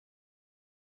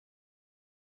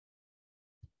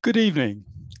Good evening,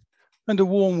 and a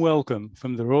warm welcome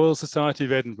from the Royal Society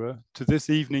of Edinburgh to this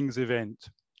evening's event,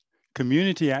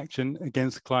 Community Action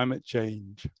Against Climate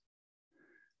Change.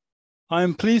 I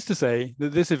am pleased to say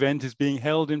that this event is being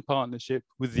held in partnership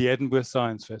with the Edinburgh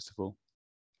Science Festival.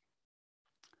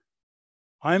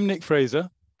 I'm Nick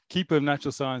Fraser, Keeper of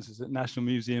Natural Sciences at National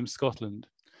Museum Scotland,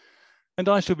 and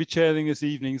I shall be chairing this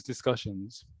evening's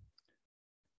discussions.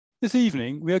 This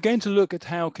evening, we are going to look at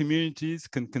how communities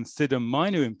can consider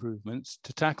minor improvements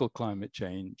to tackle climate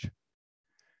change,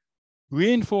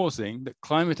 reinforcing that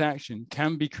climate action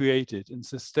can be created and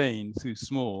sustained through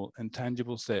small and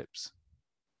tangible steps.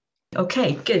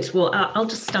 Okay, good. Well, I'll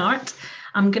just start.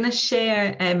 I'm going to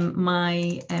share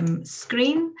my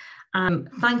screen.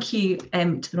 Thank you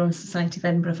to the Royal Society of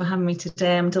Edinburgh for having me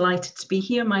today. I'm delighted to be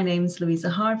here. My name is Louisa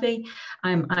Harvey.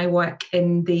 I work for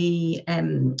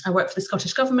the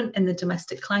Scottish Government in the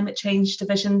Domestic Climate Change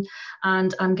Division,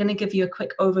 and I'm going to give you a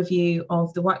quick overview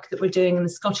of the work that we're doing in the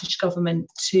Scottish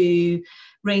Government to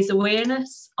raise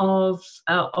awareness of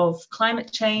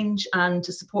climate change and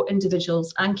to support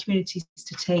individuals and communities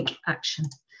to take action.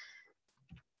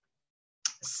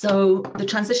 So the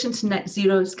transition to net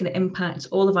zero is going to impact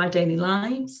all of our daily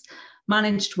lives.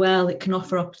 Managed well, it can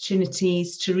offer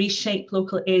opportunities to reshape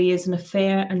local areas in a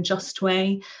fair and just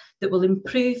way that will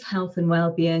improve health and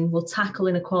well-being, will tackle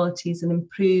inequalities and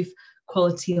improve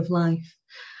quality of life.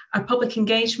 Our public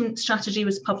engagement strategy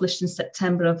was published in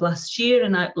September of last year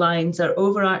and outlines our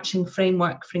overarching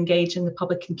framework for engaging the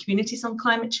public and communities on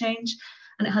climate change.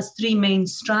 And it has three main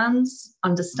strands: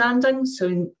 understanding,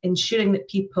 so ensuring that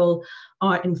people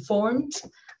are informed;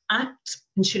 act,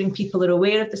 ensuring people are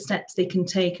aware of the steps they can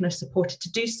take and are supported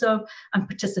to do so; and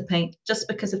participate. Just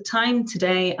because of time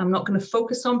today, I'm not going to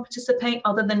focus on participate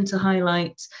other than to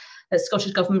highlight that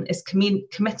Scottish Government is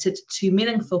committed to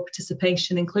meaningful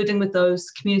participation, including with those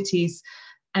communities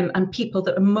and people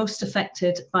that are most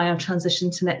affected by our transition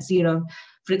to net zero.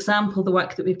 For example, the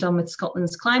work that we've done with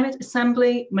Scotland's Climate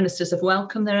Assembly, ministers have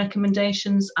welcomed their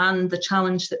recommendations and the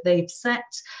challenge that they've set,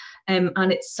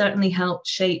 and it's certainly helped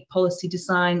shape policy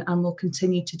design and will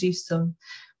continue to do so.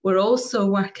 We're also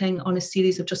working on a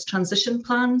series of just transition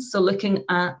plans, so looking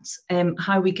at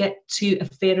how we get to a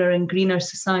fairer and greener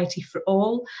society for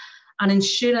all, and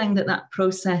ensuring that that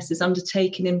process is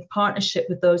undertaken in partnership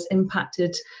with those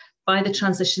impacted by the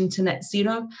transition to net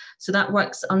zero. So that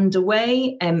work's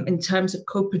underway in terms of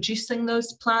co-producing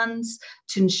those plans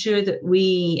to ensure that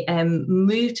we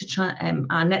move to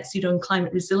our net zero and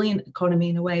climate resilient economy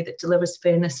in a way that delivers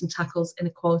fairness and tackles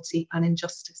inequality and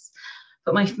injustice.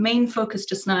 But my main focus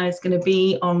just now is going to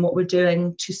be on what we're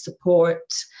doing to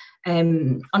support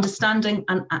understanding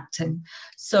and acting.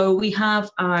 So we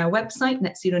have our website,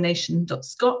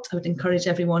 netzeronation.scot. I would encourage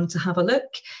everyone to have a look.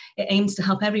 It aims to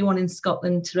help everyone in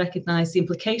Scotland to recognise the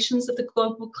implications of the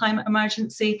global climate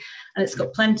emergency, and it's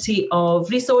got plenty of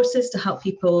resources to help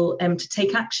people to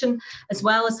take action, as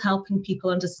well as helping people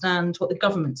understand what the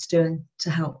government's doing to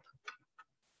help.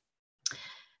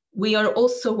 We are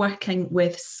also working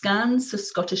with SCANS, so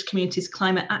Scottish Communities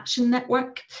Climate Action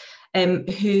Network,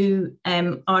 who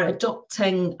are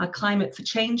adopting a Climate for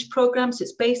Change programme. So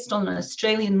it's based on an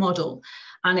Australian model,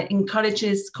 and it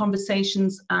encourages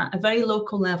conversations at a very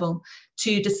local level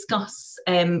to discuss,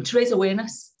 to raise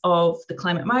awareness of the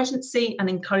climate emergency and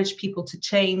encourage people to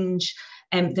change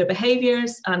their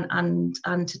behaviours and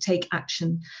to take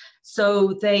action.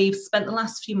 So they've spent the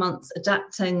last few months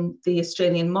adapting the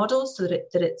Australian model so that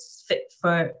it's fit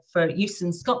for use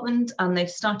in Scotland, and they've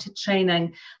started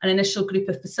training an initial group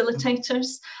of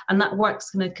facilitators, and that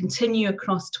work's going to continue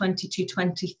across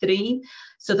 22-23.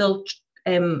 So they'll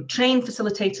train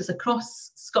facilitators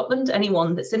across Scotland.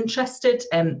 Anyone that's interested,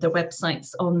 their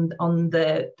website's on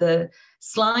the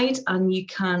slide, and you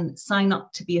can sign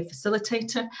up to be a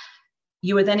facilitator.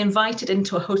 You are then invited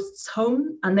into a host's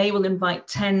home, and they will invite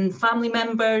 10 family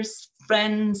members,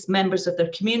 friends, members of their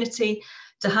community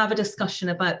to have a discussion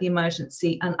about the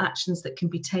emergency and actions that can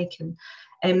be taken.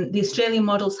 The Australian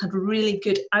models had really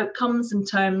good outcomes in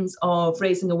terms of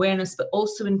raising awareness, but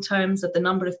also in terms of the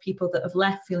number of people that have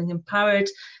left feeling empowered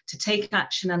to take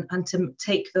action and to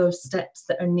take those steps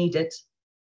that are needed.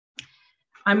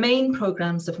 Our main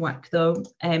programmes of work, though,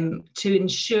 to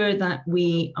ensure that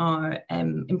we are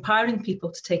empowering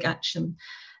people to take action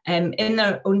in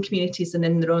their own communities and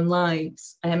in their own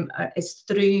lives, is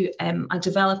through a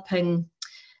developing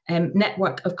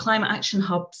network of climate action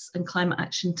hubs and climate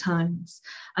action towns.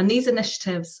 And these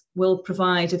initiatives will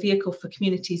provide a vehicle for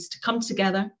communities to come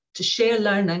together, to share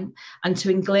learning, and to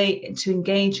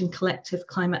engage in collective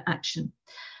climate action.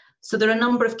 So there are a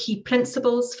number of key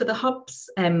principles for the hubs,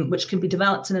 which can be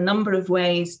developed in a number of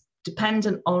ways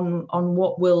dependent on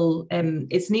what will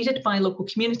is needed by local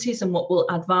communities and what will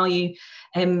add value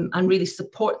and really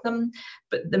support them.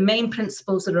 But the main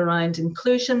principles are around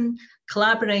inclusion,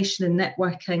 collaboration and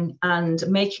networking, and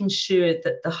making sure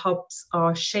that the hubs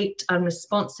are shaped and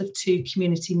responsive to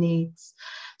community needs.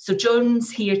 So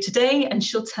Joan's here today, and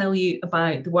she'll tell you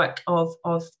about the work of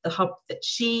the hub that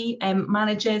she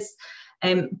manages.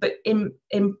 But in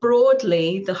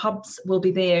broadly, the hubs will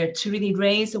be there to really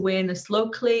raise awareness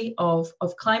locally of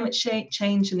climate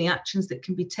change and the actions that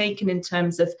can be taken in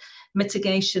terms of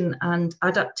mitigation and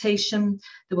adaptation.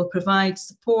 They will provide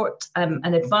support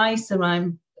and advice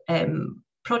around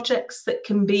projects that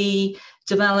can be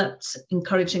developed,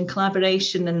 encouraging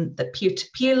collaboration and the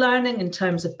peer-to-peer learning in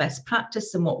terms of best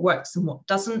practice and what works and what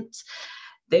doesn't.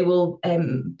 They will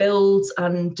build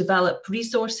and develop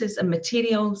resources and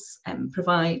materials and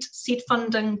provide seed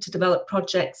funding to develop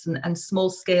projects and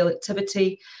small-scale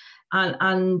activity,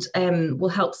 and will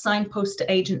help signpost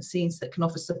to agencies that can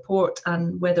offer support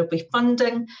and where there'll be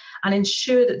funding, and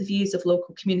ensure that the views of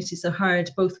local communities are heard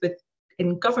both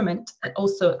in government and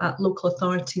also at local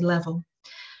authority level.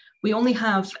 We only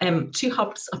have 2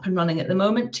 hubs up and running at the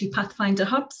moment, 2 Pathfinder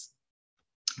hubs.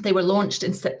 They were launched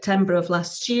in September of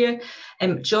last year.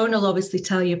 Joan will obviously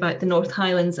tell you about the North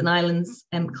Highlands and Islands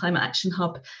Climate Action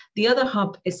Hub. The other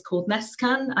hub is called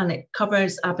NESCAN, and it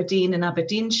covers Aberdeen and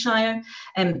Aberdeenshire.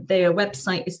 Their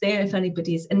website is there if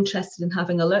anybody is interested in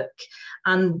having a look.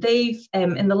 And they've,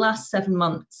 in the last 7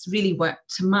 months, really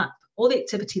worked to map all the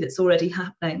activity that's already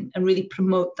happening and really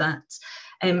promote that,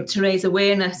 to raise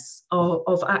awareness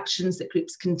of actions that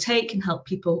groups can take and help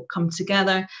people come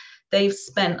together. They've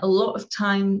spent a lot of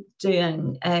time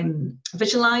doing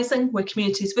visualising with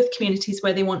communities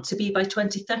where they want to be by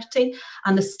 2030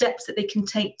 and the steps that they can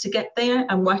take to get there,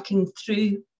 and working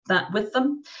through that with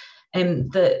them.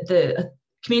 The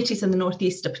communities in the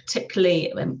northeast are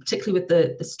particularly with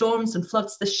the storms and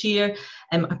floods this year,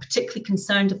 are particularly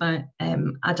concerned about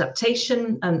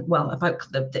adaptation and, well, about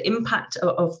the impact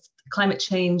of climate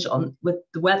change with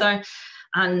the weather.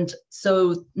 And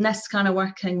so NESCAN are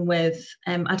working with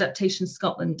Adaptation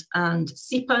Scotland and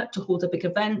SEPA to hold a big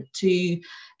event to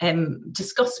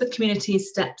discuss with communities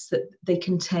steps that they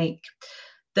can take.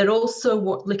 They're also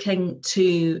looking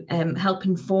to help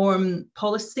inform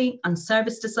policy and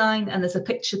service design, and there's a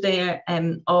picture there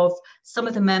of some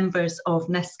of the members of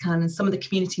NESCAN and some of the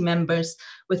community members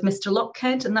with Mr.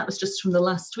 Lockhead, and that was just from the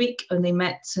last week when they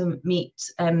met to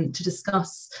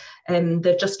discuss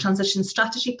the Just Transition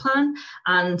Strategy Plan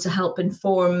and to help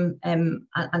inform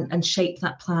and shape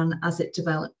that plan as it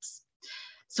develops.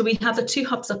 So we have the 2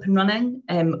 hubs up and running.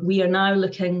 We are now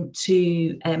looking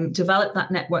to develop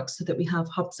that network so that we have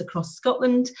hubs across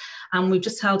Scotland. And we've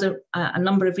just held a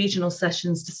number of regional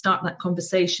sessions to start that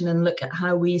conversation and look at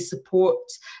how we support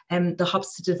the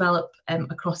hubs to develop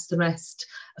across the rest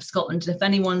of Scotland. And if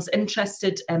anyone's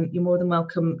interested, you're more than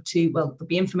welcome to, well, there'll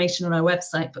be information on our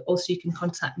website, but also you can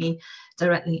contact me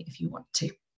directly if you want to.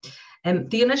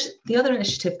 The other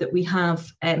initiative that we have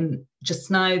just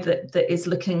now that is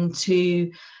looking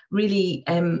to really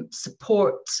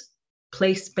support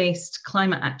place-based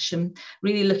climate action,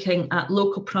 really looking at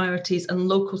local priorities and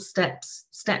local steps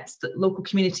that local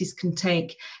communities can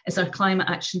take, is our Climate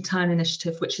Action Town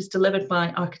Initiative, which is delivered by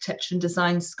Architecture and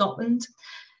Design Scotland.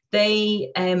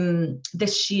 They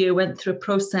this year went through a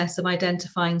process of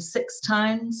identifying 6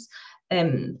 towns.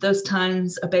 Those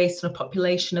towns are based on a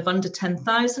population of under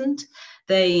 10,000.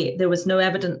 There was no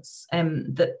evidence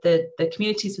that the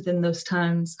communities within those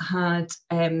towns had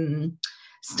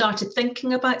started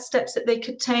thinking about steps that they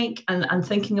could take and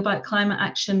thinking about climate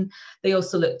action. They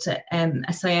also looked at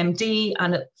SIMD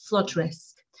and at flood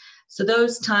risk. So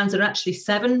those towns are actually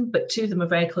 7, but 2 of them are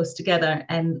very close together,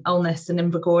 Ulnes and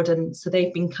Invergordon, so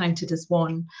they've been counted as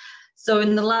 1. So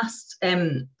in the last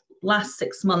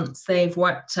 6 months, they've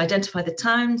worked to identify the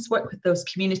towns, work with those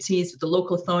communities, with the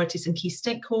local authorities and key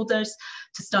stakeholders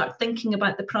to start thinking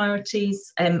about the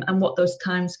priorities and what those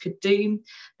towns could do.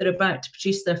 They're about to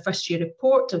produce their first year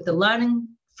report of the learning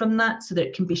from that so that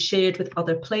it can be shared with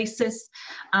other places.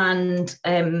 And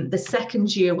the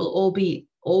second year will be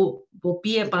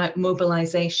about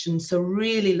mobilisation, so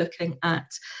really looking at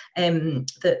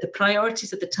the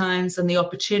priorities of the towns and the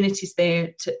opportunities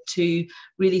there to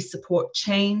really support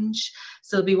change.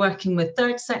 So they'll be working with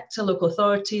third sector, local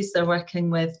authorities, they're working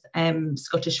with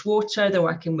Scottish Water, they're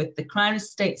working with the Crown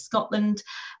Estate Scotland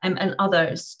and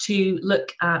others to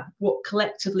look at what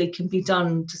collectively can be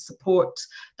done to support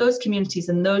those communities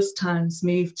and those towns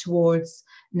move towards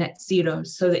net zero.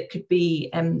 So that could be,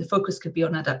 the focus could be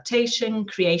on adaptation,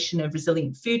 creation of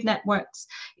resilient food networks.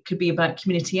 It could be about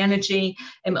community energy.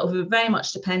 It will very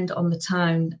much depend on the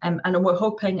town. And we're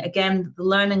hoping, again, that the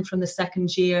learning from the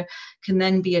second year can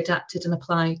then be adapted and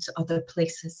applied to other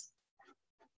places.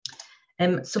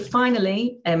 So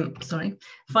finally, I know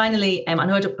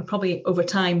I'm probably over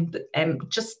time, but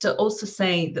just to also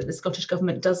say that the Scottish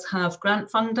Government does have grant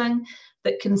funding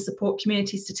that can support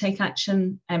communities to take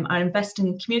action. Our Investing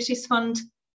in Communities Fund,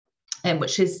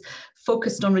 which is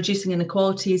focused on reducing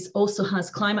inequalities, also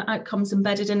has climate outcomes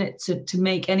embedded in it to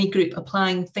make any group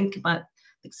applying think about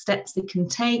the steps they can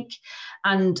take.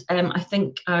 And I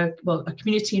think our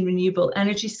community and renewable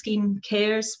energy scheme,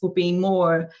 CARES, will be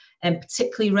more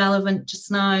particularly relevant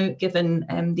just now, given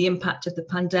the impact of the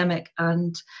pandemic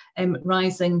and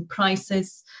rising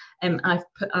prices. I've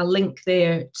put a link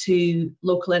there to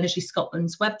Local Energy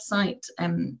Scotland's website,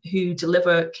 who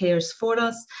deliver CARES for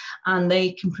us, and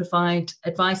they can provide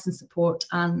advice and support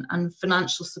and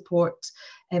financial support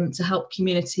to help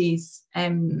communities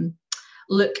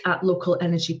look at local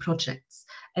energy projects.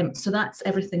 So that's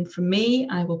everything from me.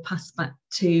 I will pass back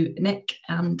to Nick,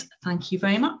 and thank you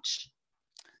very much.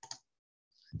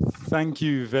 Thank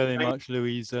you very much,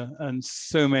 Louisa, and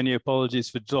so many apologies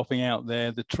for dropping out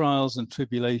there. The trials and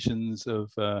tribulations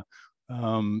of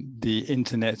the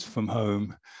internet from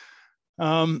home.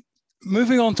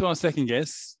 Moving on to our second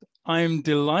guest, I'm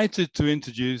delighted to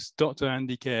introduce Dr.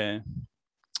 Andy Kerr.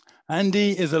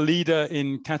 Andy is a leader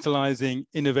in catalyzing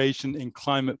innovation in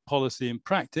climate policy and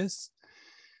practice.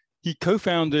 He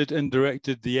co-founded and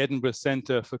directed the Edinburgh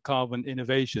Centre for Carbon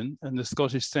Innovation and the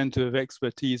Scottish Centre of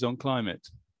Expertise on Climate.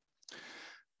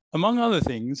 Among other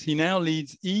things, he now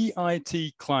leads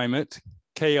EIT Climate,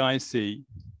 KIC,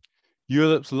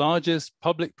 Europe's largest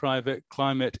public-private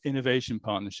climate innovation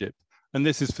partnership, and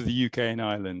this is for the UK and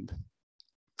Ireland.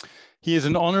 He is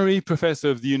an honorary professor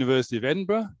of the University of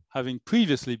Edinburgh, having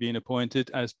previously been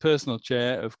appointed as personal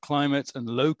chair of climate and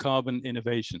low carbon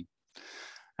innovation.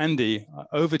 Andy,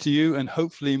 over to you, and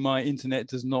hopefully my internet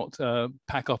does not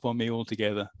pack up on me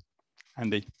altogether.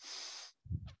 Andy.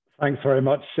 Thanks very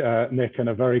much, Nick, and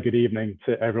a very good evening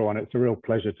to everyone. It's a real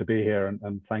pleasure to be here,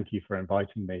 and thank you for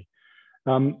inviting me.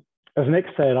 As Nick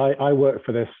said, I work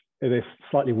for this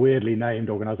slightly weirdly named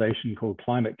organization called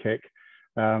Climate Kick,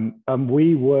 and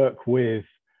we work with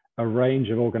a range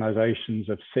of organizations,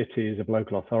 of cities, of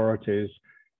local authorities,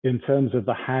 in terms of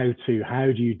the how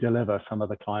do you deliver some of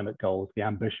the climate goals, the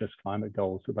ambitious climate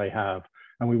goals that they have,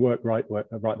 and we work right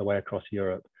the way across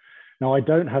Europe. Now, I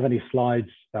don't have any slides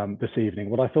this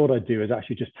evening. What I thought I'd do is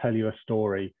actually just tell you a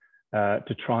story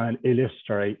to try and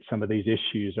illustrate some of these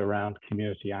issues around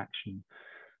community action.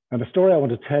 And the story I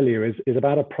want to tell you is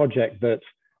about a project that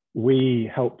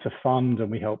we helped to fund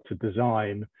and we helped to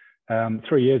design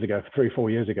 3 years ago, 4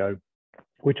 years ago,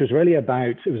 which was really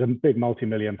about, it was a big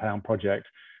multi-million-pound project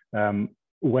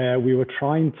where we were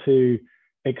trying to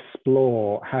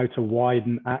explore how to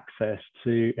widen access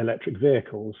to electric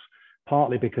vehicles,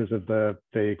 partly because of the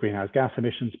greenhouse gas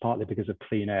emissions, partly because of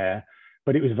clean air,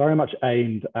 but it was very much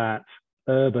aimed at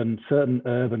certain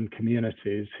urban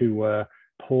communities who were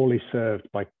poorly served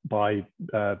by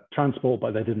transport,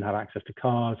 but they didn't have access to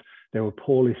cars. They were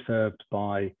poorly served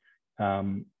by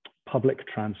public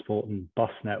transport and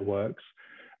bus networks.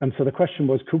 And so the question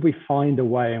was, could we find a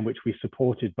way in which we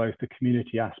supported both the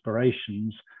community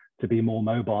aspirations to be more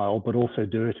mobile, but also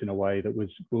do it in a way that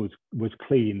was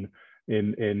clean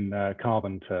in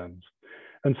carbon terms?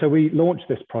 And so we launched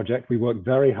this project. We worked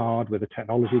very hard with the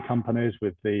technology companies,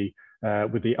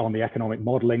 on the economic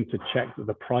modeling to check that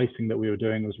the pricing that we were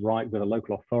doing was right with the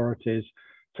local authorities,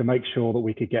 to make sure that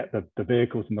we could get the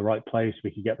vehicles in the right place,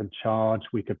 we could get them charged,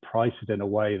 we could price it in a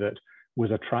way that was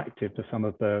attractive to some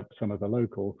of the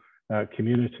local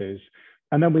communities.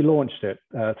 And then we launched it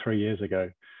 3 years ago.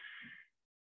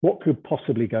 What could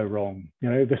possibly go wrong? You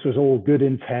know, this was all good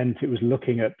intent. It was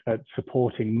looking at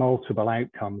supporting multiple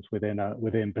outcomes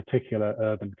within particular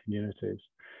urban communities.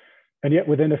 And yet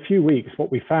within a few weeks,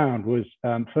 what we found was,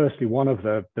 firstly, one of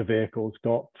the vehicles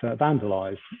got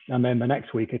vandalized. And then the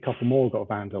next week, a couple more got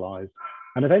vandalized.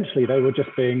 And eventually they were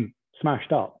just being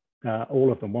smashed up,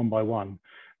 all of them one by one.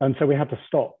 And so we had to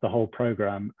stop the whole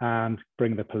program and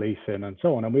bring the police in and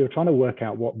so on. And we were trying to work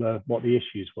out what the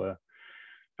issues were.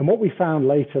 And what we found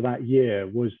later that year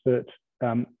was that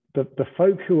the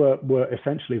folk who were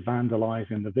essentially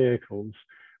vandalizing the vehicles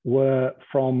were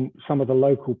from some of the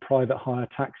local private hire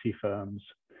taxi firms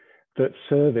that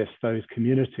service those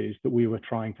communities that we were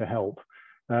trying to help.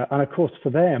 And of course, for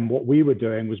them, what we were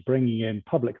doing was bringing in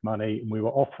public money, and we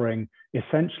were offering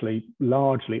essentially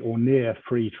largely or near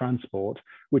free transport,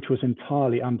 which was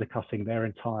entirely undercutting their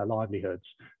entire livelihoods.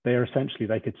 They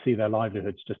could see their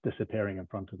livelihoods just disappearing in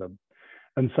front of them.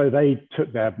 And so they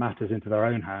took their matters into their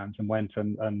own hands and went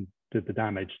and did the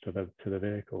damage to the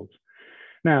vehicles.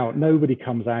 Now, nobody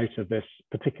comes out of this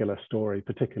particular story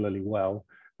particularly well.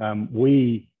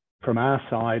 We, from our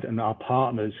side, and our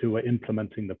partners who were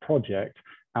implementing the project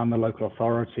and the local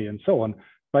authority and so on,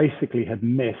 basically had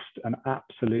missed an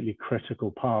absolutely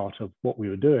critical part of what we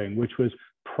were doing, which was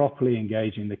properly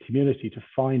engaging the community to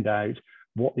find out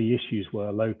what the issues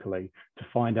were locally, to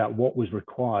find out what was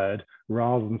required,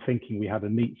 rather than thinking we had a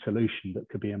neat solution that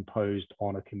could be imposed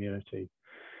on a community.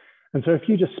 And so if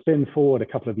you just spin forward a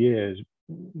couple of years,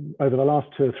 over the last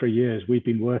 2 or 3 years, we've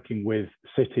been working with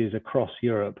cities across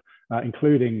Europe,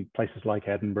 including places like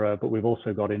Edinburgh, but we've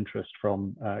also got interest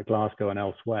from Glasgow and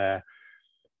elsewhere.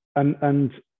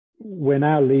 And we're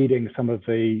now leading some of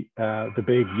the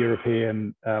big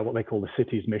European, what they call the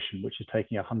Cities Mission, which is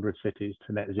taking 100 cities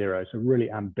to net zero. So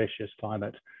really ambitious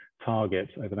climate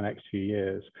targets over the next few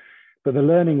years. But the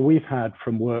learning we've had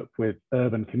from work with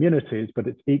urban communities, but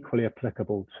it's equally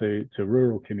applicable to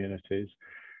rural communities,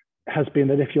 has been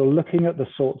that if you're looking at the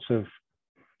sorts of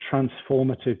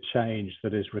transformative change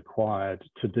that is required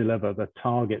to deliver the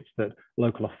targets that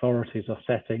local authorities are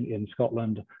setting in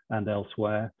Scotland and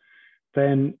elsewhere,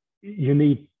 then you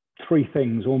need 3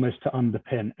 things almost to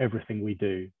underpin everything we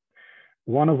do.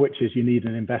 One of which is you need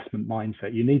an investment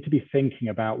mindset. You need to be thinking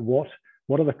about what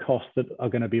are the costs that are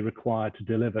going to be required to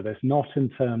deliver this, not in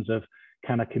terms of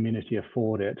can a community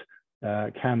afford it,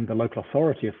 can the local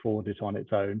authority afford it on its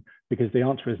own, because the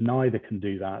answer is neither can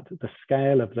do that. The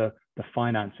scale of the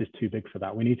finance is too big for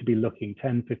that. We need to be looking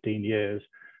 10, 15 years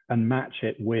and match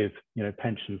it with,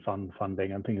 pension fund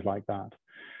funding and things like that.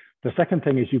 The second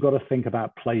thing is you've got to think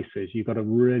about places. You've got to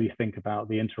really think about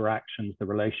the interactions, the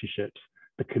relationships,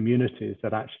 the communities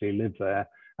that actually live there,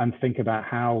 and think about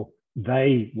how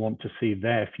they want to see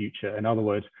their future. In other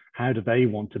words, how do they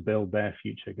want to build their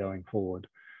future going forward?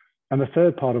 And the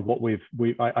third part of what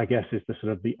I guess is the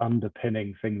sort of the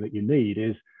underpinning thing that you need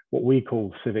is what we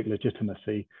call civic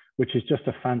legitimacy, which is just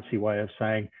a fancy way of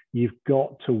saying you've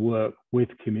got to work with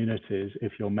communities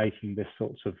if you're making this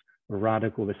sort of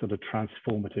radical, this sort of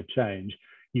transformative change.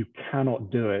 You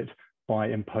cannot do it by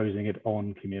imposing it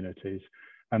on communities.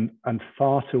 And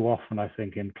far too often, I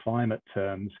think, in climate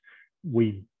terms,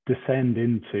 we descend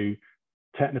into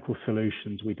technical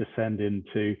solutions, we descend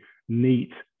into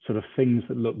neat sort of things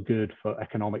that look good for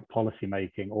economic policy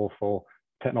making or for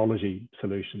technology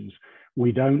solutions.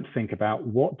 We don't think about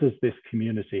how does this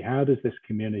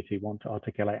community want to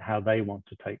articulate how they want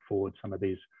to take forward some of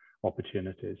these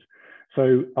opportunities.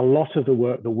 So a lot of the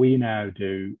work that we now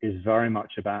do is very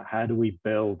much about how do we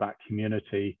build that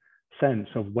community sense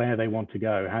of where they want to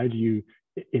go? How do you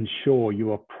ensure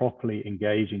you are properly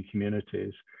engaging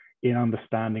communities in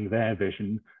understanding their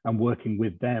vision and working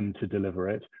with them to deliver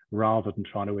it rather than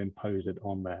trying to impose it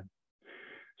on them?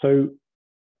 So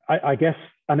I guess,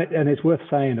 and it's worth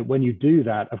saying that when you do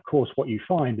that, of course, what you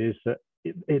find is that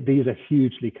these are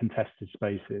hugely contested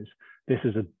spaces. This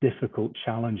is a difficult,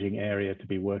 challenging area to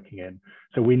be working in.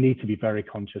 So we need to be very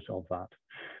conscious of that.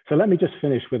 So let me just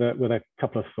finish with a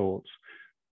couple of thoughts.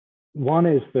 One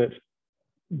is that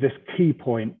this key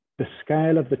point, the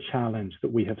scale of the challenge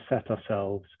that we have set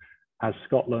ourselves as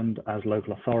Scotland, as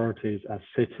local authorities, as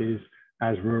cities,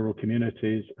 as rural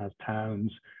communities, as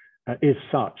towns, is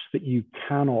such that you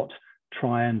cannot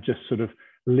try and just sort of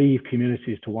leave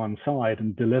communities to one side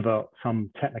and deliver some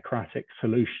technocratic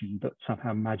solution that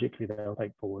somehow magically they'll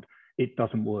take forward. It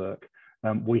doesn't work.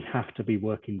 We have to be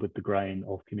working with the grain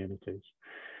of communities.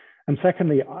 And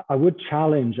secondly, I would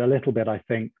challenge a little bit, I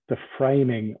think, the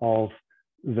framing of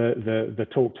the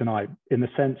talk tonight, in the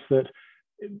sense that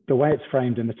the way it's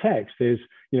framed in the text is,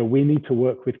 we need to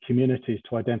work with communities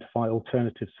to identify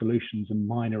alternative solutions and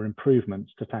minor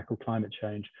improvements to tackle climate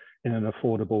change in an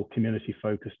affordable,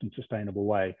 community-focused and sustainable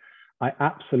way. I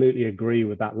absolutely agree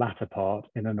with that latter part,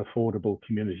 in an affordable,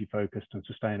 community-focused and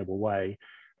sustainable way.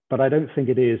 But I don't think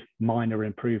it is minor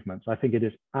improvements. I think it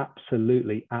is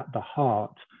absolutely at the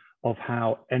heart of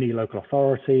how any local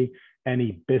authority,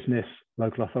 any business,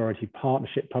 local authority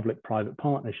partnership, public-private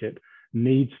partnership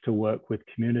needs to work with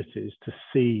communities to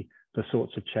see the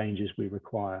sorts of changes we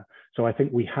require. So I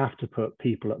think we have to put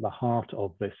people at the heart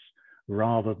of this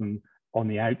rather than on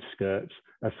the outskirts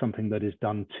as something that is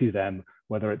done to them,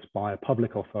 whether it's by a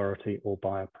public authority or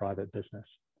by a private business.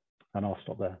 And I'll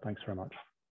stop there. Thanks very much.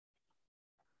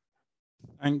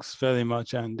 Thanks very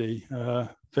much, Andy.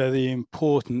 Very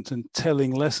important and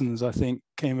telling lessons, I think,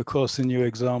 came across in your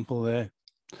example there.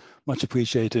 Much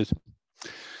appreciated.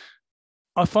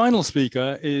 Our final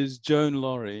speaker is Joan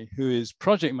Laurie, who is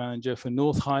project manager for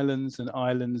North Highlands and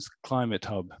Islands Climate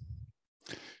Hub.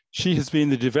 She has been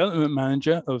the development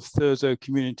manager of Thurso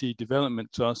Community Development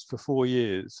Trust for 4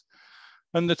 years,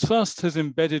 and the trust has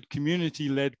embedded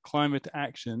community-led climate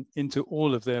action into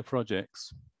all of their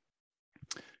projects.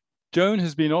 Joan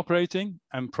has been operating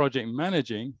and project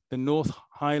managing the North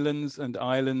Highlands and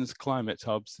Islands Climate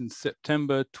Hub since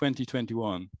September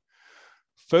 2021,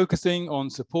 focusing on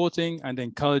supporting and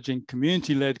encouraging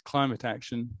community-led climate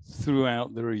action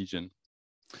throughout the region.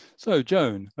 So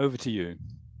Joan, over to you.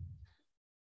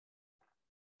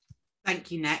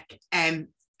 Thank you, Nick.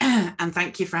 And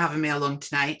thank you for having me along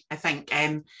tonight. I think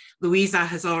Louisa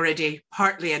has already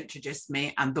partly introduced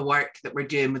me and the work that we're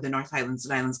doing with the North Highlands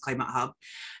and Islands Climate Hub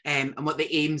and what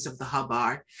the aims of the hub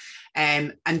are.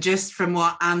 And just from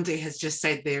what Andy has just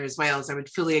said there as well, as I would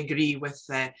fully agree with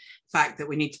the fact that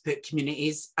we need to put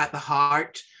communities at the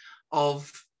heart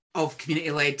of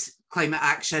community-led climate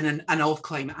action and of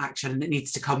climate action, and it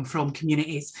needs to come from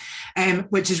communities,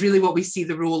 which is really what we see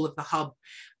the role of the hub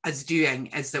as doing,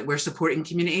 is that we're supporting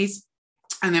communities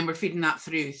and then we're feeding that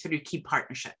through key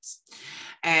partnerships.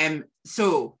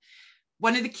 So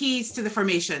one of the keys to the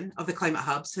formation of the climate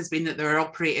hubs has been that they're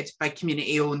operated by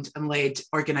community owned and led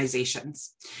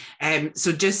organisations.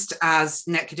 So just as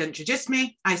Nick had introduced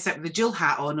me, I sit with the dual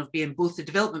hat on of being both the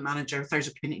development manager of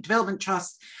Thurso Community Development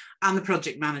Trust and the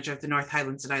project manager of the North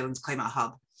Highlands and Islands Climate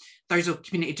Hub. Thurso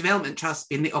Community Development Trust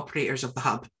being the operators of the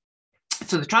hub.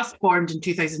 So the trust formed in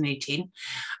 2018,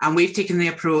 and we've taken the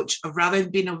approach of, rather than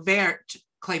being an overt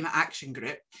climate action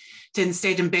group, to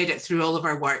instead embed it through all of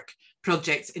our work,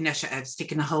 projects, initiatives,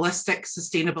 taking a holistic,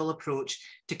 sustainable approach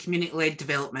to community-led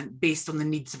development based on the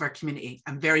needs of our community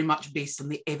and very much based on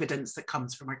the evidence that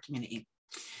comes from our community.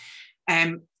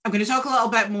 I'm going to talk a little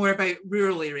bit more about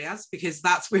rural areas because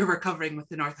that's where we're covering with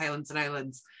the North Highlands and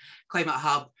Islands Climate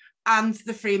Hub, and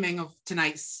the framing of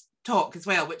tonight's talk as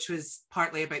well, which was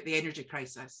partly about the energy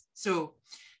crisis. So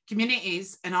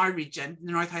communities in our region,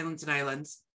 the North Highlands and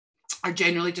Islands, are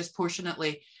generally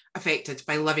disproportionately affected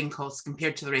by living costs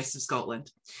compared to the rest of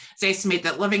Scotland. It's estimated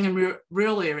that living in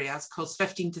rural areas costs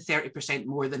 15 to 30%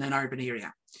 more than an urban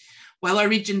area. While our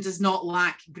region does not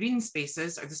lack green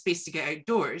spaces or the space to get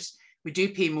outdoors, we do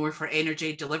pay more for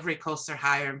energy, delivery costs are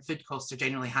higher, and food costs are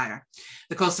generally higher.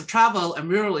 The cost of travel in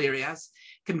rural areas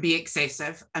can be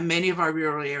excessive, and many of our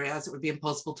rural areas, it would be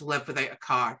impossible to live without a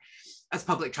car, as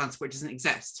public transport doesn't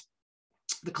exist.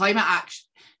 The climate action,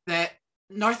 the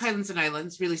North Highlands and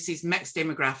Islands really sees mixed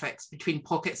demographics between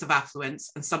pockets of affluence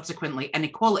and subsequently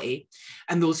inequality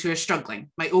and those who are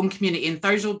struggling. My own community in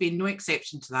Thurso being no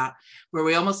exception to that, where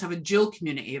we almost have a dual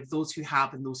community of those who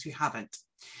have and those who haven't.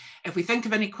 If we think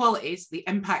of inequalities, the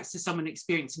impacts to someone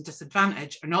experiencing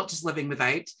disadvantage are not just living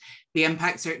without, the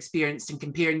impacts are experienced in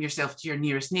comparing yourself to your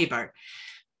nearest neighbour.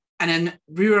 And in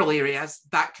rural areas,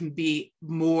 that can be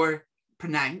more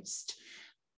pronounced,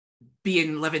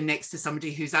 living next to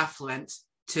somebody who's affluent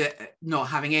to not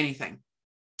having anything.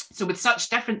 So with such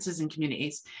differences in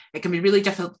communities, it can be really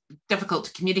difficult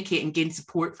to communicate and gain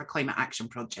support for climate action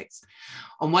projects.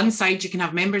 On one side, you can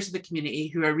have members of the community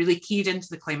who are really keyed into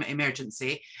the climate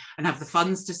emergency and have the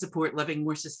funds to support living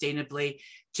more sustainably,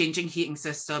 changing heating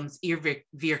systems,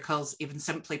 vehicles, even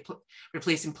simply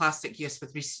replacing plastic use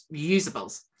with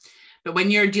reusables. But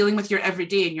when you're dealing with your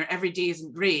everyday and your everyday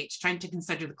isn't great, trying to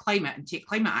consider the climate and take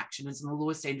climate action is on the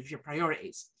lowest end of your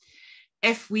priorities.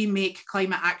 If we make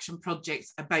climate action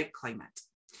projects about climate,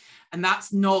 and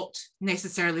that's not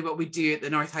necessarily what we do at the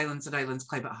North Highlands and Islands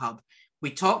Climate Hub. We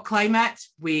talk climate,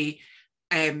 we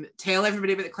tell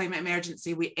everybody about the climate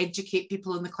emergency, we educate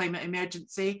people on the climate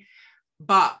emergency,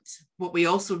 but what we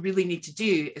also really need to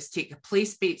do is take a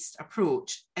place-based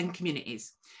approach in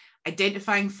communities,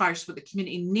 identifying first what the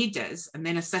community need is, and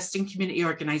then assisting community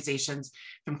organisations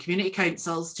from community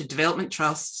councils to development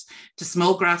trusts to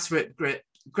small grassroots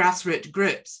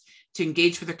groups to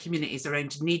engage with their communities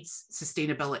around needs,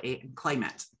 sustainability and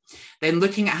climate. Then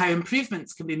looking at how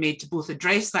improvements can be made to both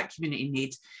address that community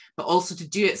need, but also to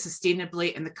do it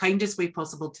sustainably in the kindest way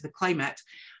possible to the climate,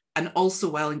 and also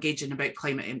while engaging about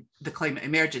the climate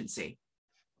emergency.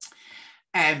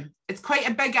 It's quite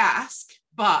a big ask,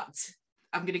 but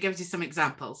I'm going to give you some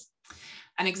examples.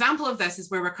 An example of this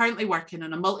is where we're currently working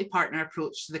on a multi-partner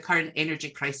approach to the current energy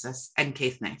crisis in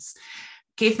Caithness.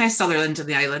 Caithness, Sutherland and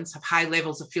the islands have high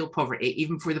levels of fuel poverty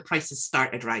even before the prices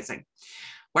started rising.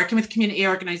 Working with community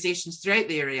organisations throughout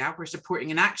the area, we're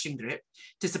supporting an action group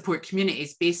to support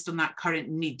communities based on that current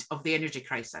need of the energy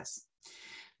crisis.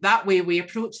 That way we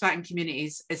approach that in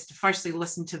communities is to firstly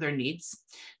listen to their needs,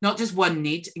 not just one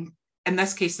need, in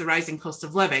this case, the rising cost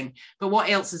of living, but what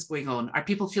else is going on? Are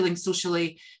people feeling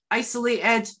socially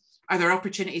isolated? Are there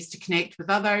opportunities to connect with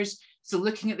others? So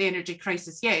looking at the energy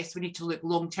crisis, yes, we need to look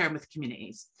long-term with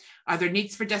communities. Are there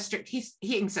needs for district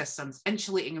heating systems,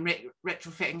 insulating and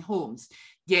retrofitting homes?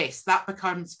 Yes, that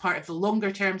becomes part of the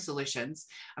longer-term solutions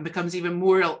and becomes even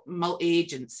more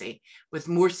multi-agency with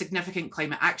more significant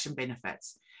climate action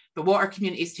benefits. But what are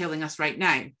communities telling us right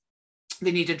now?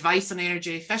 They need advice on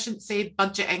energy efficiency,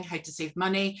 budgeting, how to save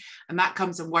money, and that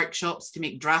comes in workshops to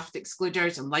make draft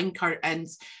excluders and line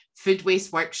curtains, food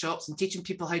waste workshops, and teaching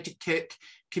people how to cook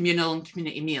communal and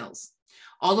community meals.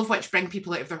 All of which bring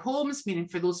people out of their homes, meaning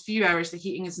for those few hours the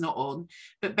heating is not on,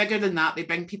 but bigger than that, they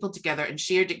bring people together in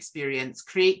shared experience,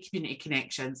 create community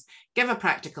connections, give a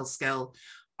practical skill.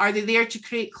 Are they there to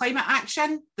create climate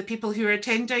action? The people who are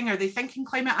attending, are they thinking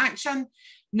climate action?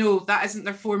 No, that isn't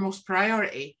their foremost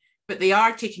priority, but they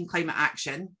are taking climate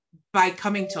action by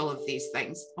coming to all of these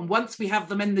things. And once we have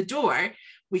them in the door,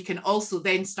 we can also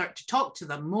then start to talk to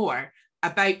them more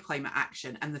about climate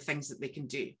action and the things that they can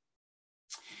do.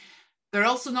 They're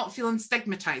also not feeling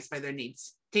stigmatized by their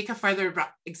needs. Take a further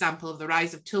example of the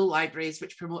rise of tool libraries,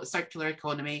 which promote a circular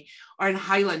economy, or in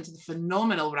Highland, the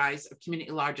phenomenal rise of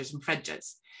community larders and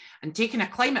fridges. And taking a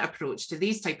climate approach to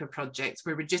these type of projects,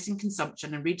 we're reducing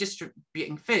consumption and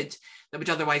redistributing food that would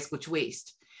otherwise go to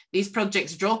waste. These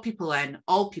projects draw people in,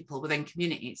 all people within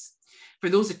communities. For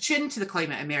those attuned to the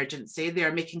climate emergency, they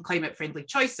are making climate-friendly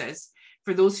choices.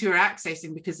 For those who are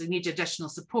accessing because they need additional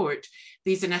support,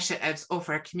 these initiatives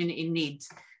offer a community need.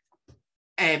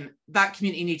 That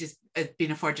community need is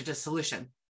being afforded a solution.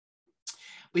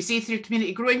 We see through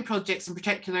community growing projects in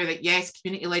particular that yes,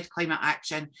 community-led climate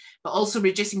action, but also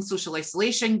reducing social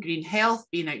isolation, green health,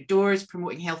 being outdoors,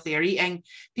 promoting healthier eating.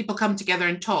 People come together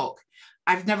and talk.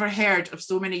 I've never heard of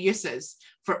so many uses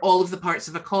for all of the parts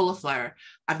of a cauliflower.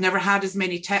 I've never had as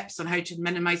many tips on how to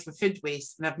minimise my food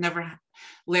waste, and I've never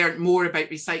learned more about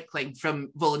recycling from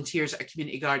volunteers at a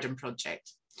community garden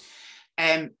project.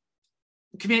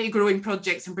 Community growing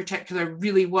projects in particular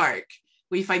really work.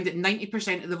 We find that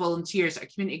 90% of the volunteers at a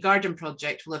community garden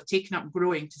project will have taken up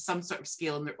growing to some sort of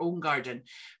scale in their own garden,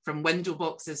 from window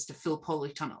boxes to full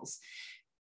polytunnels.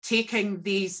 Taking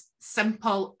these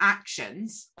simple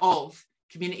actions of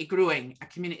community growing, a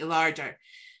community larder,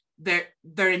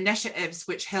 they're initiatives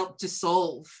which help to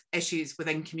solve issues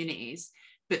within communities,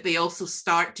 but they also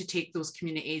start to take those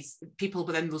communities, people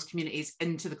within those communities,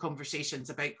 into the conversations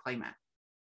about climate.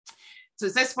 So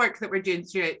it's this work that we're doing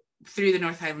through the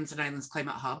North Highlands and Islands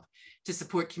Climate Hub to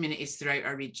support communities throughout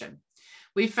our region.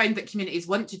 We've found that communities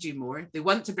want to do more, they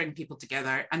want to bring people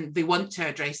together, and they want to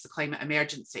address the climate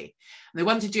emergency. And they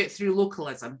want to do it through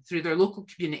localism, through their local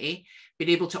community,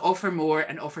 being able to offer more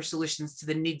and offer solutions to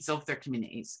the needs of their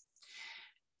communities.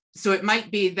 So it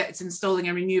might be that it's installing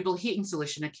a renewable heating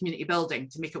solution in a community building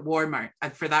to make it warmer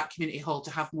and for that community hall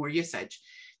to have more usage.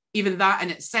 Even that in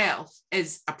itself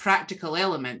is a practical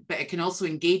element, but it can also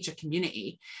engage a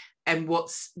community in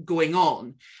what's going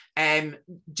on.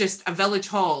 Just a village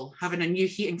hall having a new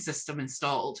heating system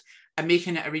installed and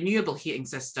making it a renewable heating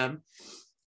system,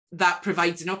 that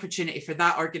provides an opportunity for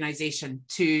that organisation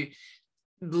to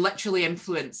literally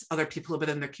influence other people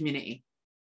within their community.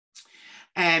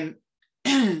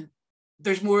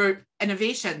 There's more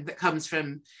innovation that comes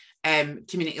from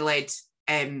community-led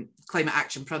climate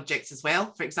action projects as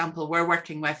well. For example, we're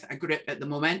working with a group at the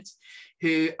moment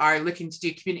who are looking to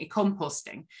do community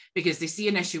composting because they see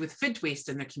an issue with food waste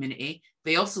in their community.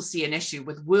 They also see an issue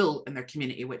with wool in their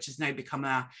community, which has now become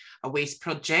a waste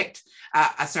project,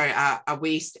 a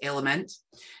waste element.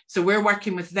 So we're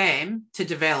working with them to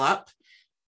develop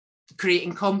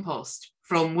creating compost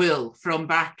from wool, from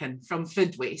bracken, from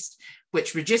food waste,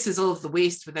 which reduces all of the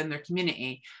waste within their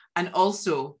community and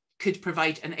also could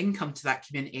provide an income to that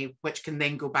community, which can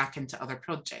then go back into other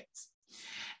projects.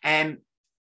 And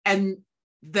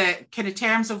the kind of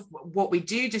terms of what we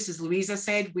do, just as Louisa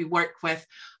said, we work with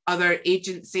other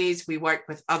agencies, we work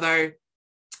with other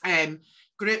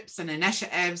groups and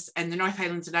initiatives. In the North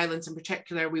Highlands and Islands in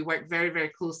particular, we work very, very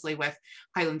closely with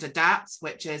Highland Adapts,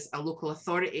 which is a local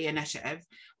authority initiative,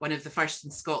 one of the first in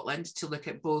Scotland to look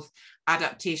at both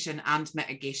adaptation and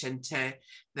mitigation to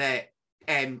the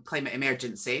climate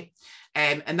emergency.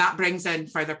 And that brings in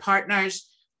further partners.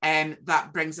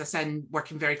 That brings us in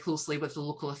working very closely with the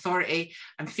local authority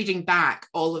and feeding back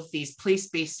all of these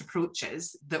place-based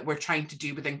approaches that we're trying to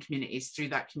do within communities through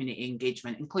that community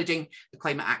engagement, including the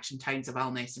Climate Action Towns of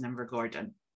Alness and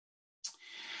Invergordon.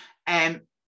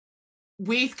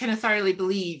 We kind of thoroughly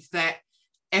believe that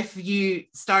if you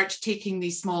start taking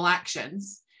these small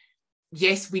actions,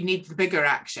 yes, we need the bigger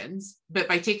actions, but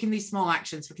by taking these small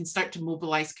actions, we can start to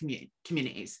mobilize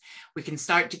communities. We can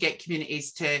start to get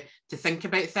communities to think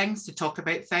about things, to talk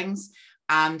about things,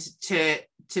 and to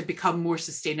become more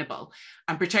sustainable.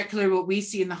 And particularly what we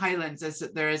see in the Highlands is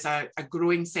that there is a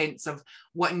growing sense of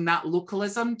wanting that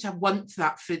localism, to want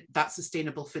that food, that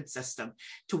sustainable food system,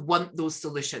 to want those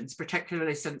solutions,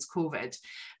 particularly since COVID.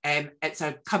 It's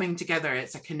a coming together,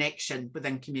 it's a connection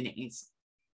within communities.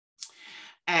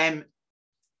 And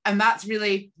that's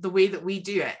really the way that we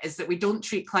do it, is that we don't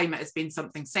treat climate as being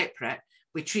something separate.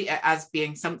 We treat it as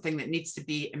being something that needs to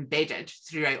be embedded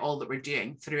throughout all that we're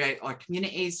doing, throughout our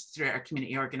communities, throughout our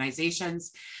community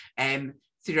organisations,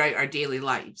 throughout our daily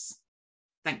lives.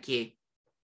 Thank you.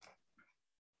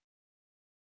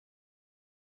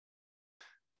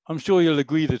 I'm sure you'll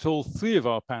agree that all three of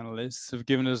our panelists have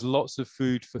given us lots of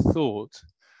food for thought.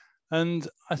 And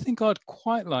I think I'd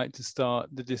quite like to start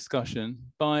the discussion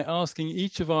by asking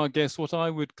each of our guests what I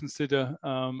would consider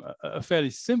a fairly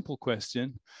simple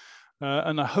question.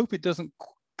 And I hope it doesn't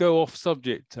go off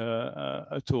subject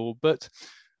at all. But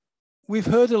we've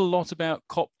heard a lot about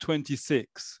COP26,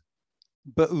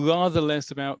 but rather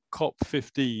less about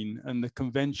COP15 and the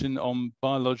Convention on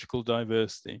Biological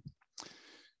Diversity.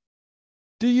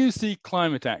 Do you see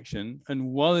climate action and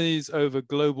worries over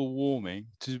global warming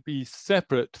to be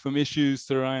separate from issues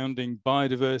surrounding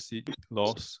biodiversity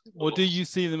loss, or do you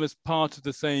see them as part of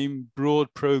the same broad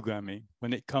programming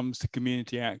when it comes to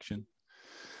community action?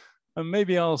 And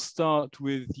maybe I'll start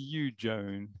with you,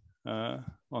 Joan,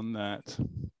 on that.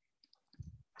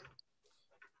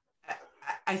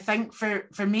 I think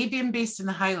for me, being based in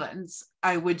the Highlands,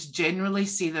 I would generally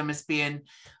see them as being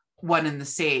one and the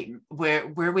same. Where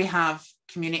we have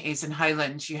communities in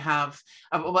Highlands, you have,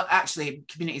 well, actually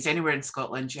communities anywhere in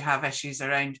Scotland, you have issues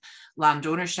around land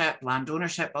ownership. Land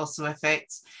ownership also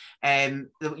affects,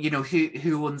 you know,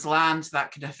 who owns land.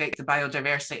 That can affect the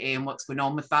biodiversity and what's going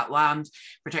on with that land.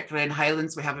 Particularly in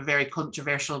Highlands, we have a very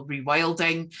controversial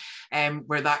rewilding,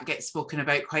 where that gets spoken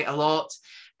about quite a lot.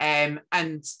 And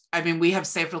I mean, we have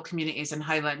several communities in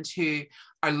Highland who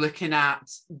are looking at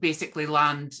basically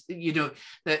land, you know,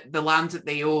 the land that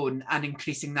they own and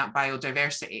increasing that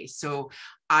biodiversity. So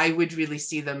I would really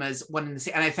see them as one and the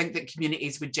same. And I think that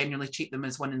communities would generally treat them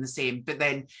as one and the same, but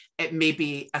then it may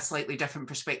be a slightly different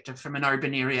perspective from an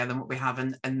urban area than what we have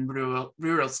in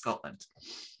rural Scotland.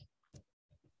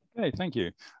 Okay, thank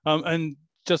you. And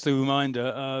just a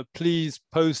reminder, please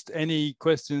post any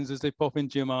questions as they pop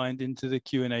into your mind into the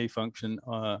Q&A function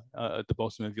at the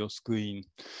bottom of your screen.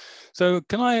 So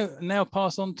can I now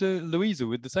pass on to Louisa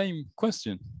with the same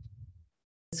question?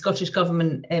 The Scottish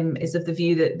Government is of the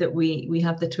view that we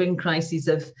have the twin crises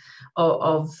of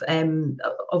both.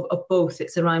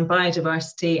 It's around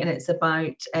biodiversity and it's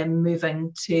about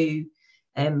moving to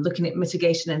looking at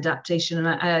mitigation and adaptation. And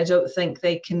I don't think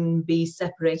they can be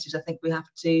separated. I think we have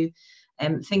to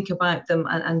think about them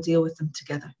and deal with them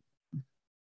together.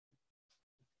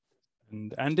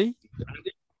 And Andy?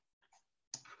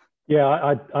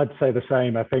 Yeah, I'd say the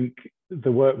same. I think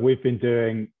the work we've been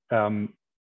doing,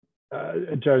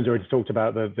 Joan's already talked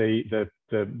about the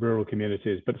rural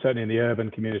communities, but certainly in the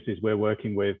urban communities we're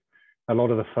working with, a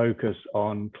lot of the focus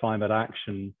on climate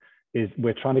action is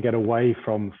we're trying to get away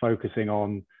from focusing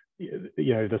on,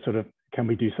 you know, the sort of, can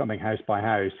we do something house by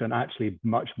house, and actually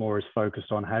much more is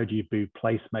focused on how do you do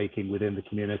placemaking within the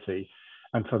community.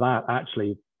 And for that,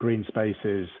 actually green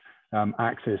spaces,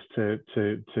 access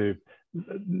to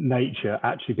nature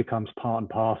actually becomes part and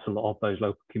parcel of those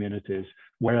local communities,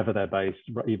 wherever they're based,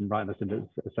 even right in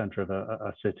the center of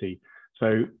a city.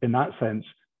 So in that sense,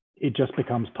 it just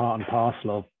becomes part and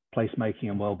parcel of placemaking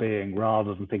and well-being,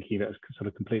 rather than thinking of it as sort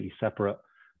of completely separate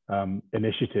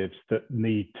initiatives that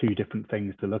need two different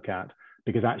things to look at,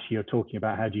 because actually you're talking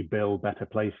about how do you build better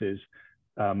places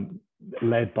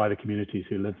led by the communities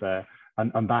who live there,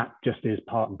 and that just is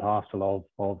part and parcel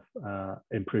of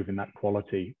improving that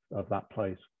quality of that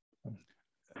place.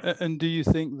 And do you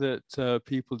think that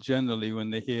people generally, when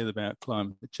they hear about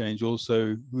climate change,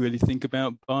 also really think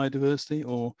about biodiversity,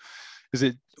 or is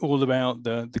it all about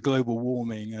the global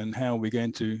warming and how we're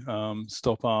going to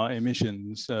stop our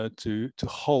emissions to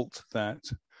halt that?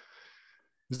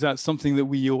 Is that something that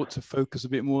we ought to focus a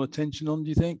bit more attention on, do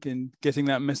you think, in getting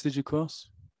that message across?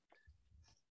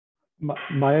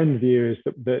 my own view is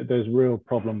that there's real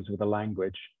problems with the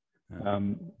language.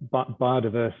 But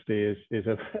biodiversity is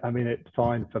I mean, it's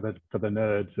fine for the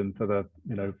nerds and for the,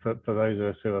 you know, for those of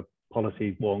us who are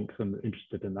policy wonks and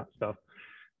interested in that stuff.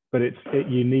 But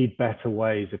you need better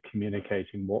ways of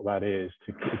communicating what that is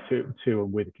to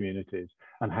and with communities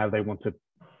and how they want to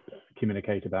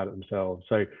communicate about it themselves.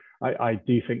 So I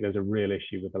do think there's a real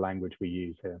issue with the language we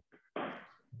use here.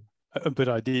 But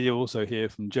I did also hear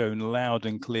from Joan loud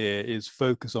and clear is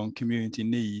focus on community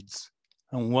needs.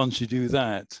 And once you do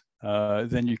that,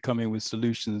 then you come in with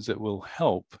solutions that will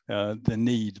help the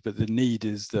need. But the need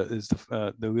is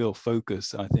the real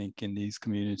focus, I think, in these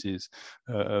communities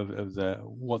of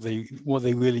what they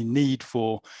really need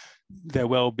for their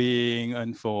well-being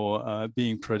and for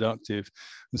being productive.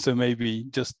 And so maybe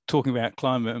just talking about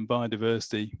climate and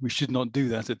biodiversity, we should not do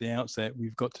that at the outset.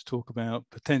 We've got to talk about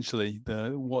potentially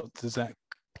what does that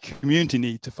community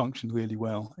need to function really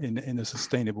well in a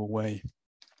sustainable way.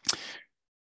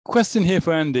 Question here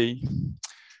for Andy.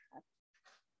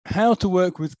 How to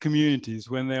work with communities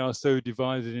when they are so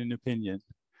divided in opinion?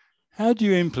 How do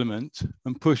you implement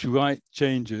and push right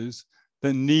changes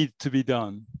that need to be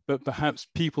done, but perhaps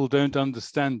people don't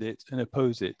understand it and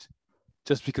oppose it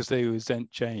just because they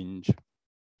resent change?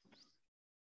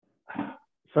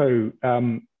 So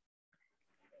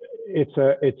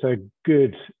it's a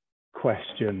good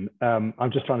question.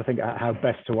 I'm just trying to think how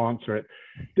best to answer it.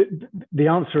 The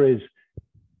answer is,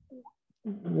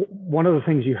 one of the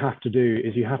things you have to do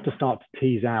is you have to start to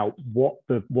tease out what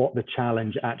the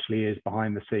challenge actually is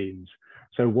behind the scenes.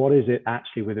 So what is it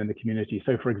actually within the community?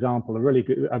 So for example, a really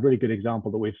good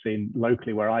example that we've seen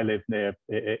locally where I live near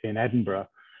in Edinburgh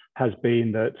has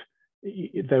been that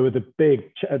there was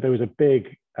a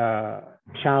big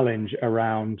challenge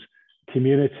around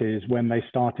communities when they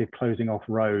started closing off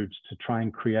roads to try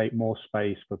and create more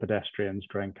space for pedestrians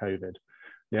during COVID.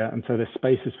 Yeah, and so the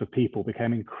spaces for people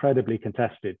became incredibly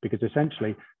contested because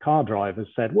essentially car drivers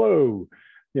said, "Whoa,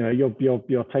 you know,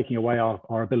 you're taking away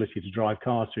our ability to drive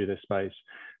cars through this space."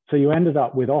 So you ended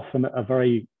up with often a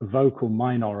very vocal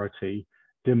minority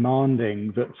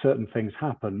demanding that certain things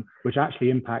happen, which actually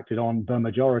impacted on the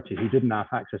majority who didn't have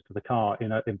access to the car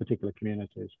in particular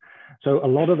communities. So a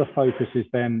lot of the focus is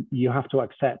then you have to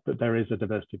accept that there is a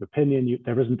diversity of opinion.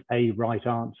 There isn't a right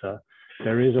answer.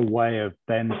 There is a way of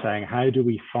then saying, how do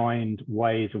we find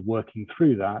ways of working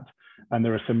through that? And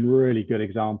there are some really good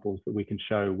examples that we can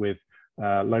show with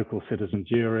local citizen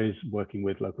juries, working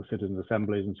with local citizen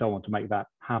assemblies and so on to make that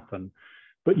happen.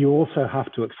 But you also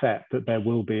have to accept that there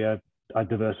will be a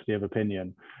diversity of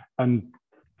opinion. And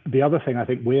the other thing I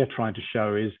think we're trying to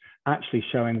show is actually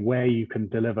showing where you can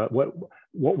deliver. What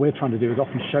we're trying to do is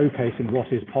often showcasing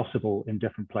what is possible in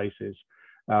different places.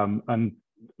 And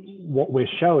what we're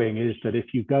showing is that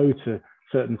if you go to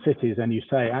certain cities and you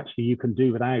say, actually, you can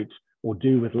do without or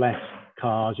do with less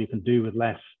cars, you can do with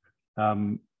less,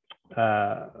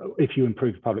 if you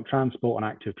improve public transport and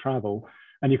active travel,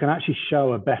 and you can actually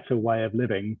show a better way of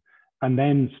living and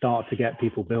then start to get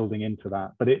people building into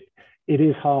that. But it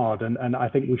is hard. And I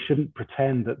think we shouldn't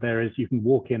pretend that you can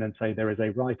walk in and say there is a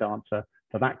right answer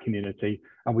for that community,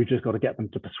 and we've just got to get them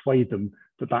to persuade them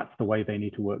that that's the way they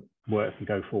need to work and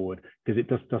go forward, because it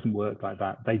just doesn't work like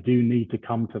that. They do need to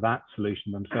come to that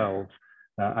solution themselves,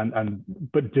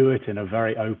 but do it in a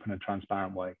very open and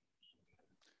transparent way.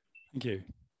 Thank you.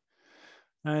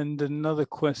 And another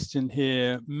question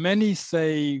here. Many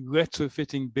say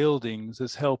retrofitting buildings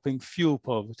as helping fuel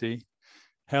poverty,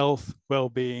 health,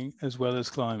 well-being, as well as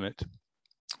climate.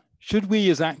 Should we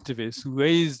as activists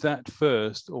raise that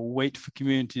first or wait for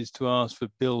communities to ask for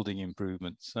building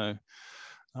improvements? So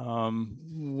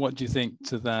what do you think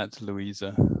to that,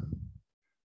 Louisa?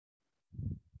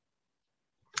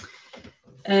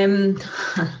 Well,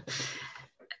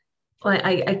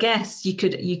 I guess you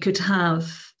could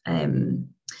have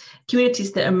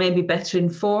communities that are maybe better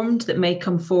informed that may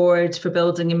come forward for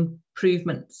building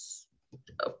improvements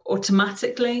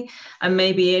automatically, and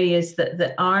maybe areas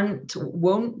that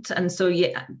won't. And so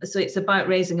so it's about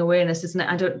raising awareness, isn't it?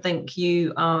 I don't think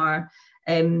you are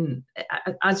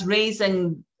as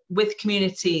raising with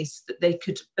communities that they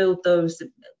could build those,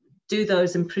 do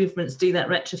those improvements, do that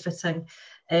retrofitting.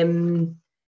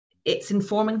 It's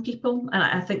informing people, and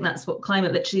I think that's what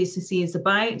Climate Literacy is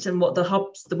about, and what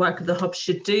the work of the hubs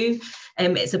should do.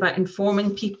 It's about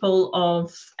informing people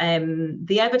of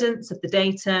the evidence, of the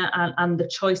data, and the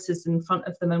choices in front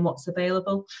of them and what's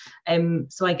available.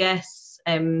 So I guess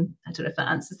I don't know if that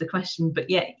answers the question, but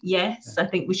yes, I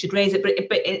think we should raise it,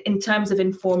 but in terms of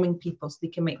informing people so they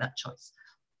can make that choice.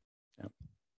 Yeah.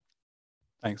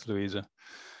 Thanks, Louisa.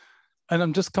 And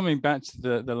I'm just coming back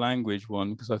to the language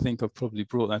one, because I think I've probably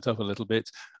brought that up a little bit.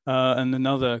 And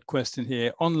another question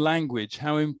here, on language,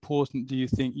 how important do you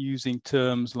think using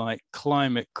terms like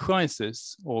climate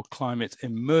crisis or climate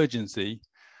emergency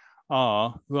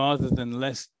are, rather than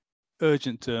less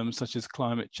urgent terms such as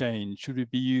climate change? Should we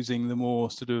be using the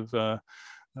more sort of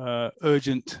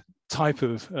urgent type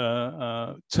of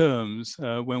terms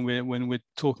when we're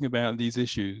talking about these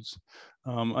issues?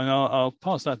 And I'll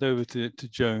pass that over to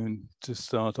Joan to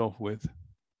start off with.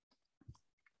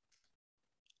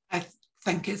 I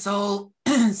think it's all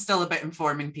still about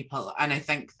informing people. And I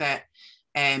think that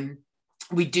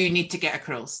we do need to get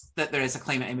across that there is a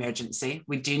climate emergency.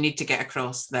 We do need to get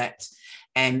across that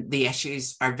the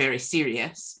issues are very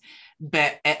serious,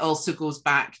 but it also goes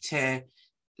back to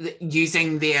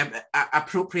using the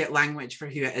appropriate language for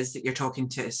who it is that you're talking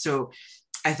to. So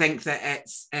I think that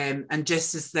it's, and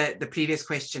just as the previous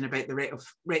question about the rate of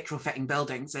retrofitting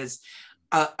buildings is,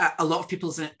 a lot of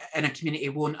people in a community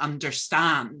won't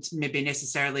understand maybe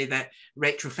necessarily that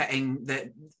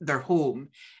retrofitting their home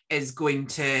is going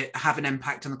to have an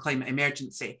impact on the climate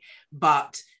emergency,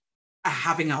 but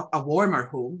having a warmer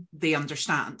home, they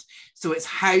understand. So it's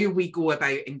how we go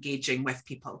about engaging with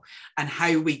people and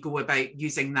how we go about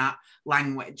using that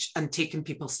language and taking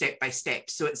people step by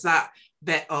step. So it's that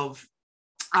bit of,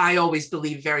 I always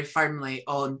believe very firmly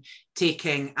on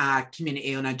taking a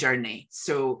community on a journey.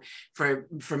 So for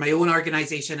my own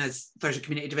organisation as Thurso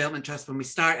Community Development Trust, when we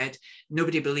started,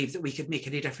 nobody believed that we could make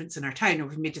any difference in our town, or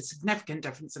we've made a significant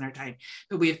difference in our town.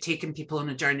 But we have taken people on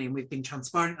a journey and we've been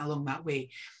transparent along that way.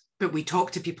 But we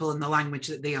talk to people in the language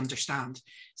that they understand.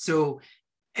 So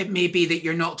it may be that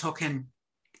you're not talking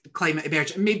climate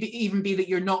emergency, it may even be that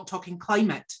you're not talking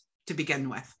climate to begin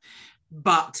with.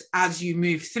 But as you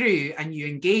move through and you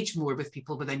engage more with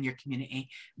people within your community,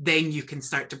 then you can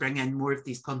start to bring in more of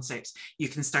these concepts. You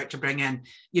can start to bring in,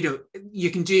 you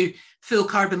can do full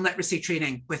carbon literacy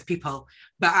training with people,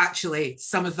 but actually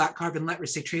some of that carbon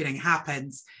literacy training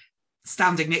happens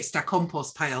standing next to a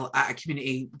compost pile at a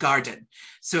community garden.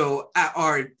 So,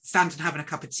 or standing having a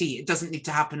cup of tea. It doesn't need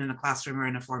to happen in a classroom or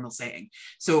in a formal setting.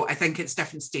 So I think it's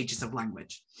different stages of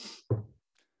language.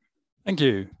 Thank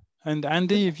you. And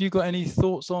Andy, have you got any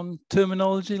thoughts on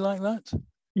terminology like that?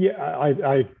 Yeah,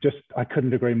 I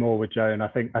couldn't agree more with Joan. I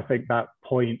think that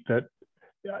point that,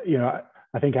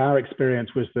 I think our experience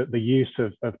was that the use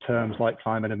of terms like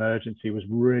climate emergency was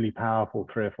really powerful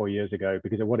 3 or 4 years ago,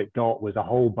 because what it got was a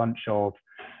whole bunch of,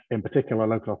 in particular,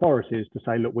 local authorities to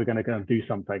say, look, we're going to go and do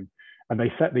something. And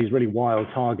they set these really wild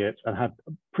targets and had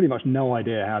pretty much no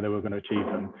idea how they were going to achieve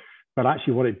them. But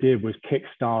actually what it did was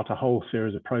kickstart a whole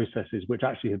series of processes which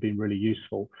actually have been really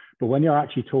useful. But when you're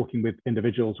actually talking with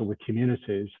individuals or with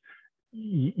communities,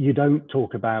 you don't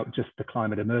talk about just the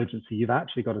climate emergency. You've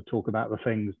actually got to talk about the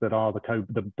things that are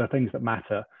the things that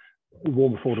matter: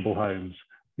 warm, affordable homes,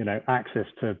 access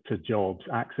to jobs,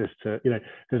 access to,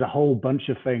 there's a whole bunch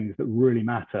of things that really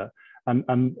matter.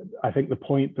 And I think the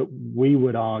point that we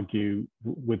would argue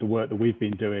with the work that we've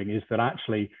been doing is that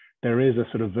actually there is a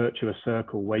sort of virtuous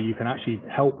circle where you can actually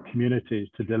help communities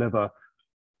to deliver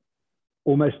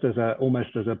almost as a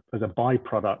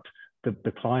byproduct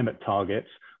the climate targets,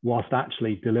 whilst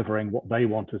actually delivering what they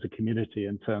want as a community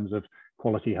in terms of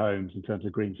quality homes, in terms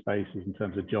of green spaces, in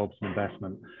terms of jobs and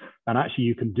investment. And actually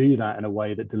you can do that in a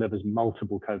way that delivers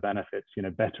multiple co-benefits,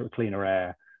 better, cleaner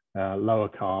air, lower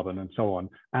carbon and so on,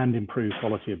 and improve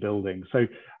quality of buildings. So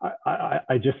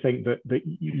I just think that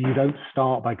you don't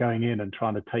start by going in and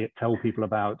trying to tell people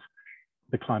about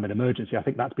the climate emergency. I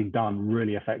think that's been done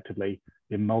really effectively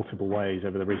in multiple ways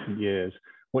over the recent years.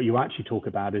 What you actually talk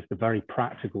about is the very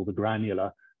practical, the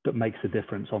granular, that makes a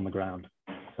difference on the ground.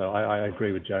 So I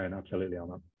agree with Joan absolutely on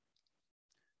that.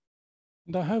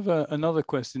 And I have another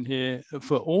question here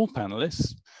for all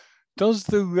panelists. Does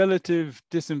the relative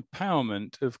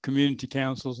disempowerment of community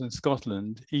councils in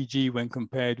Scotland, e.g. when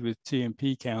compared with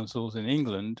TMP councils in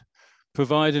England,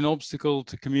 provide an obstacle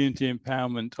to community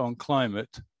empowerment on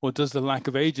climate, or does the lack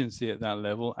of agency at that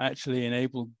level actually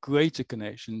enable greater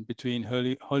connection between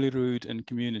Holyrood and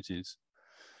communities?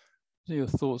 What are your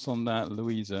thoughts on that,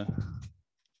 Louisa?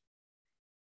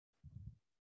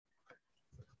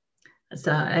 It's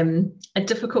a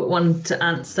difficult one to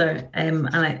answer, and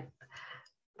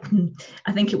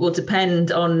I think it will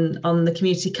depend on the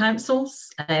community councils.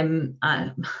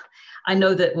 I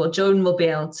know that, well, Joan will be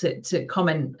able to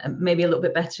comment maybe a little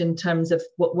bit better in terms of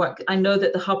what work. I know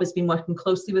that the Hub has been working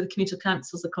closely with the community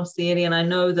councils across the area, and I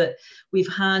know that we've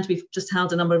just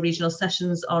held a number of regional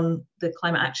sessions on the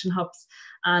climate action hubs,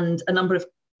 and a number of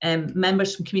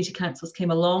members from community councils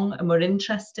came along and were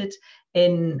interested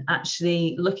in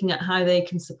actually looking at how they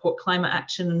can support climate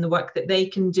action and the work that they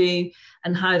can do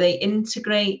and how they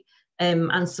integrate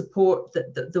and support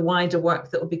the wider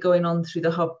work that will be going on through the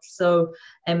hub. So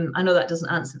I know that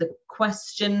doesn't answer the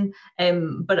question,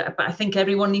 but I think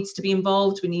everyone needs to be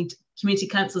involved. We need community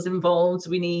councils involved.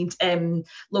 We need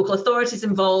local authorities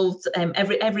involved.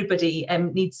 Everybody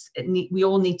we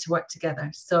all need to work together.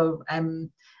 So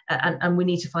and we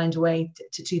need to find a way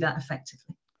to do that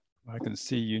effectively. I can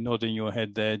see you nodding your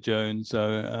head there, Joan. So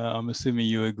I'm assuming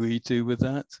you agree too with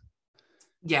that.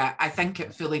 Yeah, I think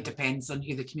it fully depends on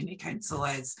who the community council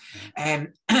is.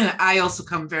 I also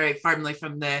come very firmly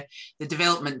from the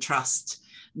development trust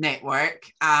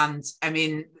network, and I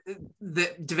mean the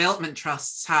development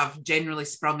trusts have generally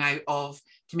sprung out of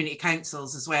community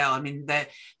councils as well. I mean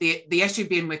the issue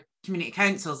being with community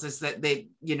councils is that the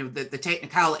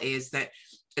technicality is that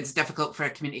it's difficult for a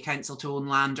community council to own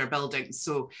land or buildings.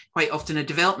 So quite often a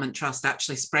development trust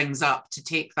actually springs up to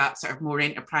take that sort of more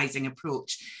enterprising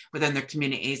approach within their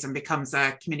communities and becomes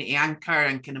a community anchor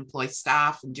and can employ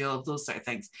staff and do all of those sort of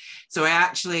things. So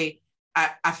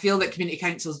I feel that community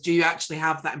councils do actually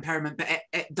have that empowerment, but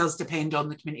it does depend on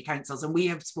the community councils. And we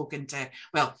have spoken to,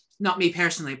 well, not me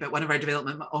personally, but one of our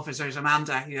development officers,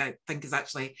 Amanda, who I think is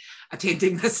actually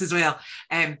attending this as well.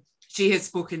 She has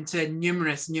spoken to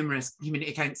numerous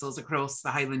community councils across the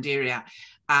Highland area,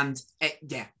 and it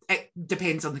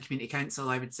depends on the community council,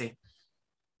 I would say.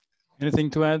 Anything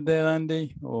to add there,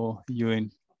 Andy, or are you in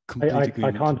complete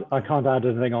agreement? I can't add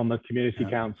anything on the community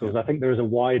councils. I think there is a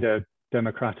wider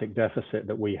democratic deficit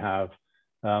that we have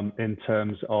in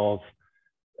terms of,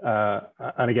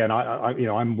 and again,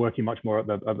 I'm working much more at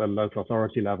the local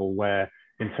authority level, where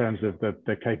in terms of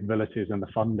the capabilities and the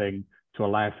funding to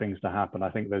allow things to happen. I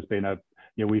think there's been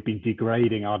we've been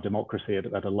degrading our democracy at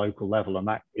a local level, and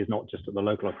that is not just at the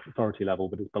local authority level,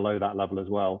 but it's below that level as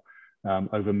well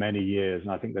over many years. And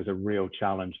I think there's a real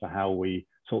challenge for how we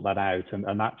sort that out.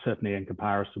 And that's certainly in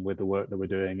comparison with the work that we're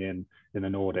doing in the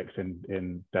Nordics,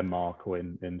 in Denmark or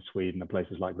in Sweden and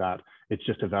places like that. It's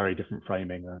just a very different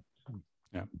framing.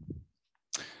 Yeah.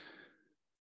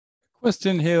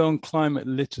 Question here on climate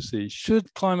literacy.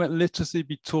 Should climate literacy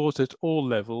be taught at all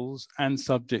levels and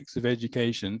subjects of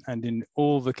education and in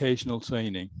all vocational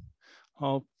training?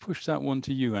 I'll push that one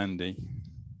to you, Andy.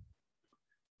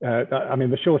 I mean,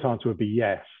 the short answer would be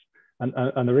yes.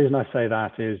 And the reason I say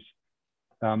that is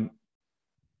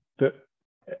that,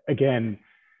 again,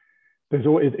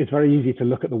 it's very easy to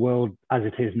look at the world as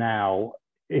it is now.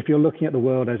 If you're looking at the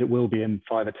world as it will be in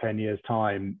 5 or 10 years'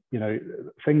 time,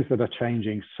 things that are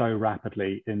changing so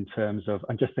rapidly in terms of,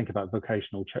 and just think about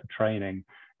vocational training,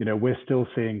 we're still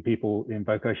seeing people in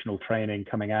vocational training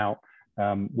coming out,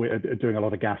 we're doing a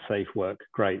lot of gas safe work,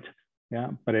 great.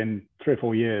 Yeah, but in 3 or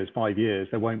 4 years, 5 years,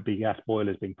 there won't be gas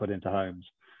boilers being put into homes.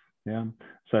 Yeah,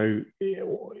 so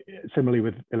similarly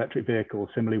with electric vehicles,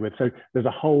 so there's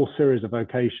a whole series of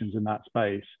vocations in that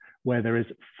space where there is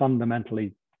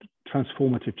fundamentally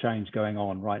transformative change going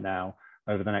on right now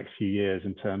over the next few years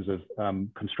in terms of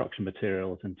construction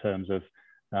materials, in terms of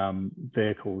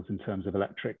vehicles, in terms of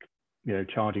electric,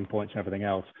 charging points and everything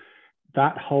else.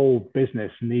 That whole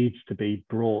business needs to be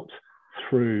brought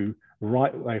through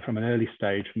right away from an early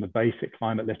stage, from the basic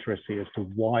climate literacy as to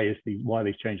why are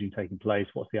these changes taking place,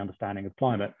 what's the understanding of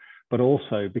climate, but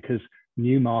also because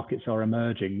new markets are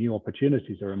emerging, new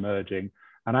opportunities are emerging.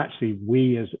 And actually,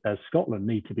 we as Scotland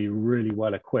need to be really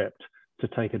well equipped to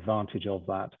take advantage of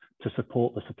that, to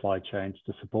support the supply chains,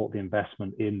 to support the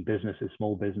investment in businesses,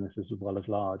 small businesses as well as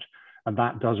large. And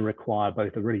that does require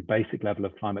both a really basic level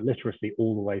of climate literacy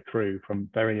all the way through from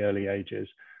very early ages,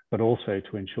 but also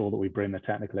to ensure that we bring the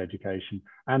technical education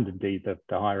and indeed the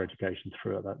higher education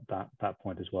through at that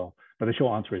point as well. But the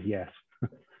short answer is yes.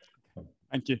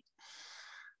 Thank you.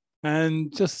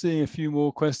 And just seeing a few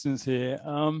more questions here.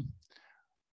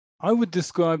 I would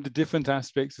describe the different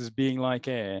aspects as being like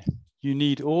air. You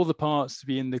need all the parts to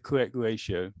be in the correct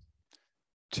ratio.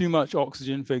 Too much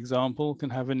oxygen, for example, can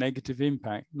have a negative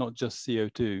impact, not just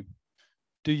CO2.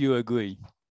 Do you agree?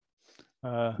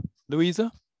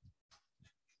 Louisa?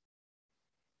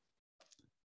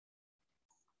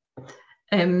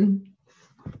 I'm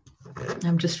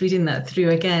just reading that through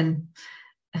again.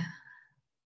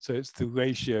 So it's the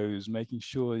ratios, making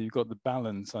sure you've got the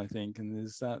balance, I think, and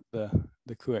is that the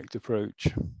correct approach?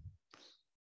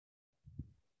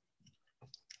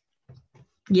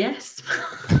 Yes.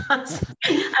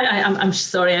 I'm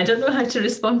sorry, I don't know how to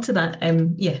respond to that.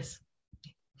 Yes.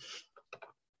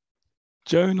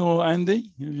 Joan or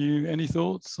Andy, have you any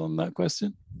thoughts on that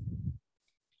question?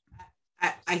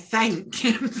 I think,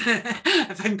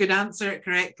 if I'm going to answer it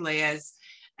correctly, is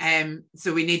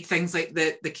so we need things like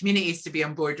the communities to be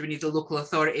on board, we need the local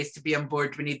authorities to be on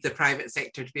board, we need the private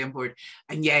sector to be on board.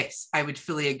 And yes, I would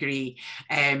fully agree.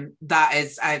 That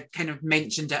is, I kind of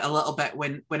mentioned it a little bit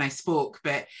when I spoke,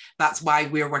 but that's why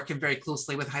we're working very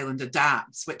closely with Highland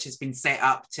Adapts, which has been set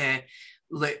up to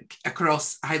look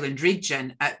across Highland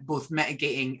region at both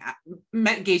mitigation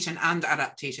and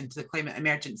adaptation to the climate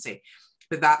emergency.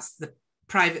 But that's the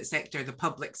private sector, the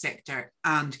public sector,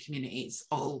 and communities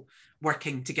all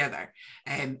working together.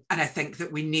 And I think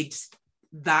that we need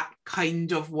that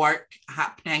kind of work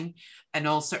happening in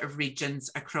all sort of regions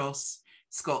across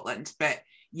Scotland. But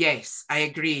yes, I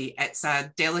agree, it's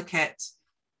a delicate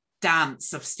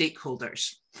dance of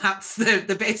stakeholders. That's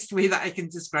the best way that I can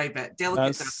describe it.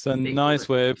 Delicate. That's a nice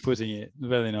way of putting it,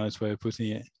 very nice way of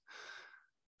putting it.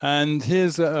 And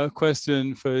here's a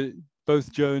question for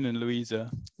both Joan and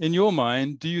Louisa. In your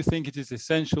mind, do you think it is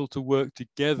essential to work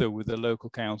together with the local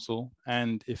council,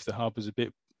 and if the hub is a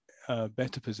bit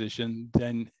better positioned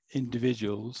than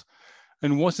individuals?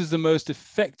 And what is the most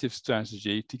effective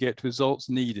strategy to get results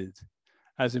needed?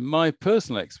 As in my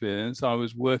personal experience, I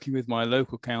was working with my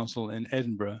local council in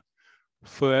Edinburgh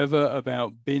forever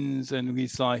about bins and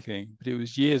recycling, but it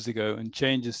was years ago and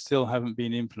changes still haven't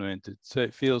been implemented. So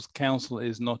it feels council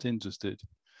is not interested.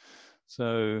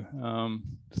 So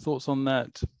thoughts on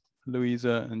that,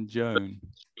 Louisa and Joan?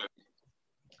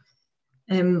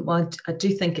 Well, I do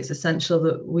think it's essential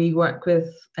that we work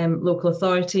with local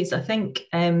authorities. I think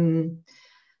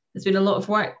there's been a lot of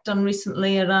work done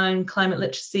recently around climate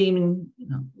literacy. I mean,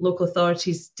 local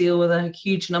authorities deal with a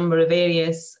huge number of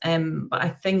areas, but I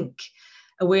think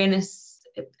awareness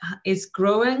is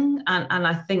growing, and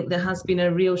I think there has been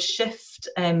a real shift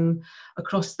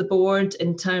across the board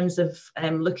in terms of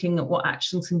looking at what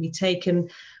actions can be taken.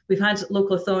 We've had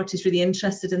local authorities really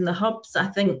interested in the hubs. I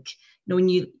think when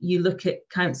you look at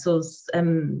councils,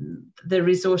 the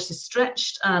resource is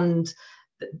stretched, and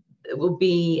it will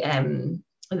be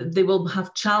they will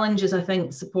have challenges, I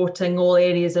think, supporting all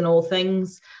areas and all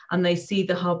things, and they see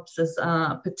the hubs as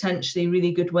a potentially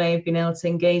really good way of being able to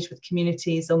engage with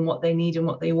communities on what they need and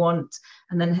what they want,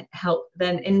 and then help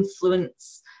then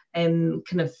influence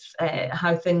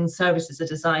how services are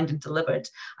designed and delivered.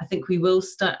 I think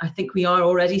we are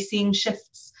already seeing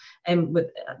shifts with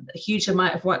a huge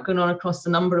amount of work going on across a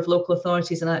number of local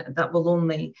authorities, and that will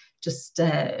only just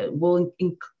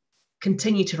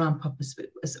continue to ramp up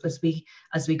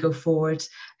as we go forward.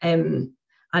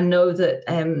 I know that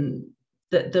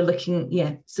that they're looking,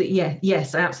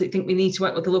 yes, I absolutely think we need to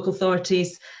work with the local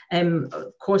authorities.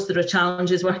 Of course, there are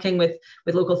challenges working with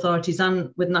local authorities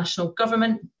and with national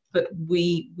government, but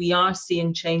we are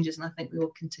seeing changes, and I think we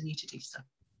will continue to do so.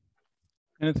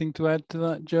 Anything to add to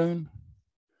that, Joan?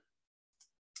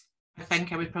 I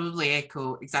think I would probably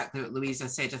echo exactly what Louisa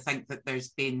said. I think that there's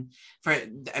been,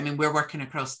 we're working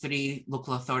across 3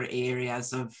 local authority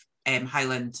areas of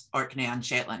Highland, Orkney and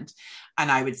Shetland,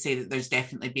 and I would say that there's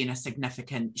definitely been a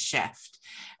significant shift.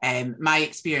 My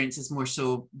experience is more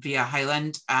so via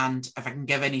Highland, and if I can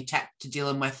give any tip to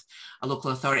dealing with a local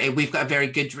authority, we've got a very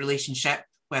good relationship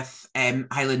with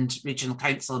Highland Regional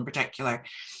Council in particular,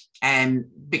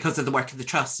 because of the work of the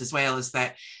Trust, as well as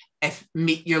that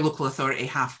meet your local authority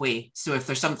halfway. So if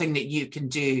there's something that you can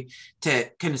do to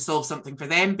kind of solve something for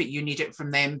them, but you need it from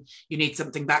them, you need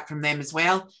something back from them as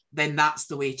well, then that's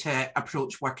the way to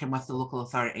approach working with the local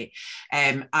authority.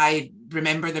 I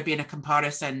remember there being a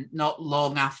comparison not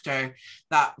long after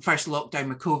that first lockdown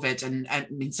with COVID, and I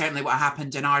mean, certainly what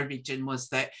happened in our region was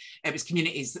that it was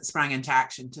communities that sprang into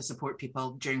action to support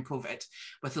people during COVID,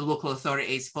 with the local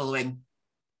authorities following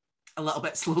a little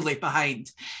bit slowly behind.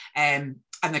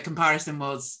 And the comparison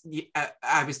was,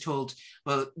 I was told,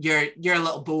 well, you're a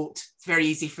little boat. It's very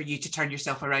easy for you to turn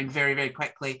yourself around very, very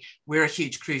quickly. We're a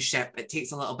huge cruise ship. It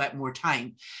takes a little bit more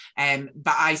time.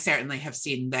 But I certainly have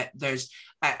seen that there's,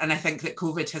 and I think that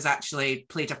COVID has actually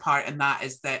played a part in that,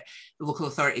 is that the local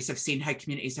authorities have seen how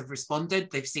communities have responded.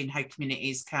 They've seen how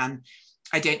communities can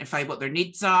identify what their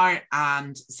needs are,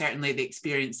 and certainly the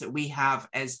experience that we have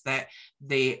is that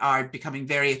they are becoming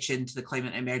very attuned to the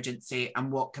climate emergency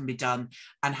and what can be done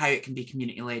and how it can be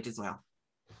community led as well.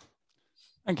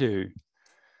 Thank you.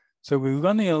 So we're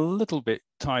running a little bit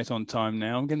tight on time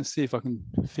now. I'm going to see if I can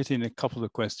fit in a couple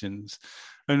of questions,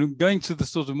 and going to the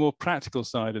sort of more practical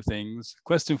side of things.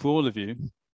 Question for all of you: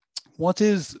 what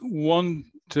is 1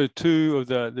 to 2 of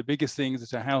the biggest things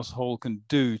that a household can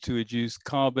do to reduce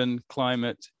carbon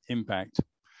climate impact?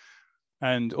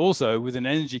 And also, with an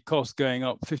energy cost going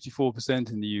up 54%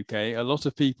 in the UK, a lot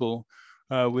of people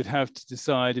would have to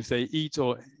decide if they eat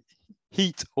or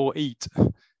heat or eat.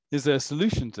 Is there a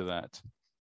solution to that?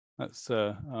 That's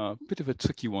a bit of a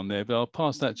tricky one there, but I'll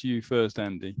pass that to you first,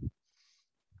 Andy.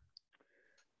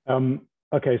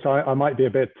 Okay, so I might be a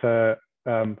bit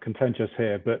contentious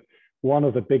here, but one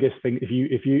of the biggest things, if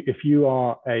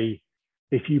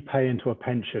you pay into a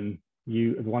pension,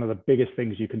 one of the biggest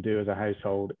things you can do as a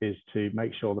household is to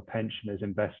make sure the pension is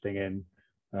investing in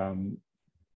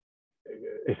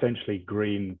essentially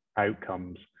green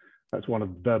outcomes. That's one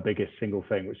of the biggest single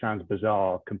thing, which sounds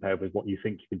bizarre compared with what you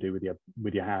think you can do with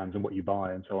your hands and what you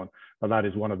buy and so on. But that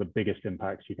is one of the biggest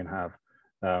impacts you can have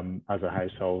as a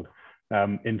household.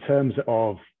 In terms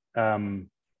of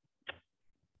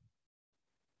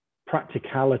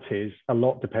practicalities, a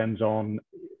lot depends on,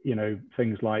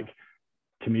 things like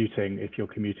commuting. If you're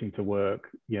commuting to work,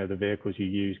 the vehicles you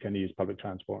use, can you use public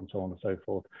transport and so on and so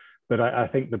forth. But I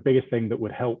think the biggest thing that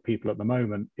would help people at the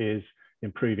moment is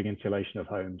improving insulation of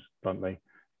homes, bluntly.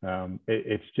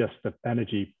 It's just the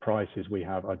energy prices we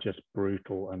have are just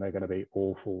brutal, and they're going to be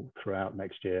awful throughout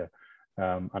next year.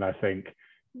 And I think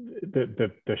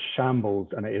the shambles,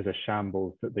 and it is a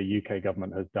shambles, that the UK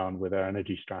government has done with their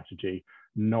energy strategy,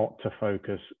 not to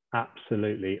focus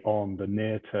absolutely on the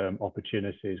near-term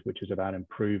opportunities, which is about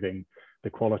improving the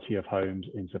quality of homes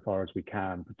insofar as we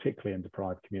can, particularly in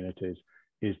deprived communities,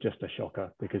 is just a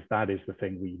shocker, because that is the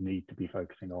thing we need to be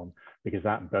focusing on, because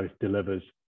that both delivers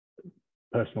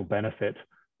personal benefit,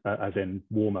 as in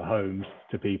warmer homes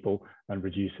to people, and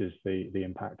reduces the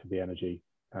impact of the energy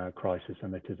crisis,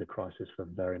 and it is a crisis for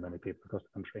very many people across the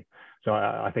country. So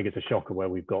I think it's a shocker where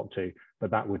we've got to,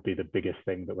 but that would be the biggest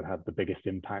thing that would have the biggest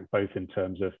impact, both in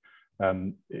terms of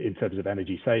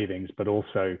energy savings, but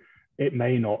also it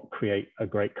may not create a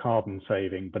great carbon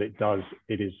saving, but it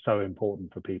is so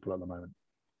important for people at the moment.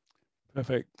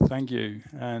 Perfect, thank you.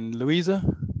 And Louisa?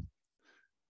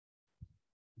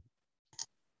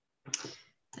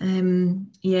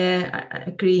 Yeah, I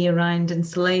agree around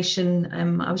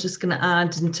insulation. I was just going to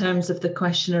add, in terms of the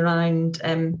question around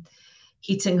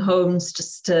heating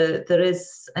homes, there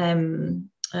is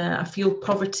a fuel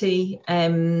poverty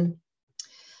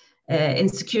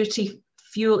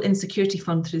fuel insecurity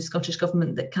fund through the Scottish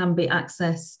Government that can be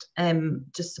accessed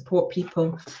to support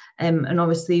people. And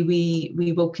obviously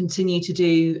we will continue to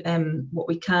do what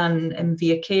we can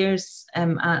via CARES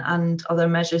and other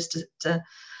measures to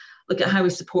look at how we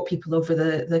support people over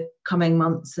the coming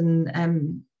months.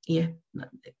 And yeah.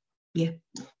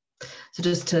 So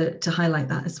just to highlight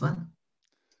that as well.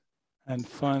 And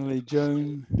finally,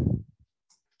 Joan.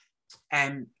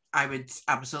 I would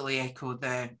absolutely echo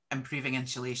the improving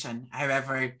insulation.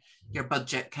 However, your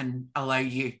budget can allow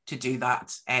you to do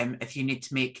that. If you need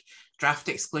to make draft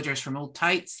excluders from old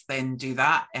tights, then do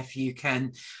that. If you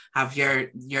can have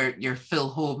your full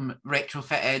home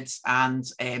retrofitted and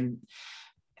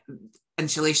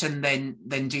insulation,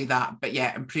 then do that. But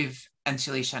yeah, improve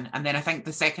insulation. And then I think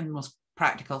the second most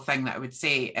practical thing that I would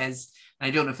say is, and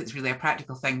I don't know if it's really a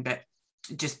practical thing, but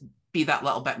just be that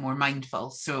little bit more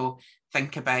mindful. So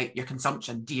think about your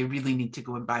consumption. Do you really need to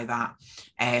go and buy that?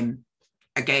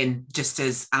 Again, just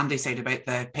as Andy said about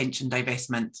the pension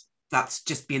divestment, that's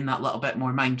just being that little bit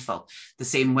more mindful. The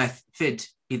same with food,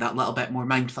 be that little bit more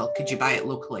mindful. Could you buy it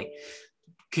locally?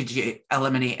 Could you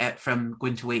eliminate it from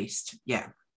going to waste? Yeah.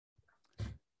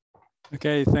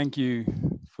 Okay, thank you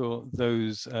for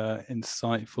those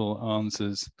insightful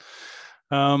answers.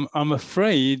 I'm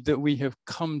afraid that we have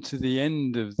come to the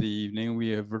end of the evening. We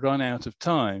have run out of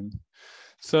time.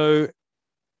 So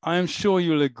I am sure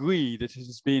you'll agree that it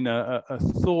has been a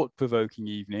thought-provoking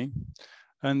evening,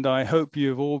 and I hope you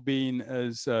have all been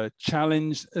as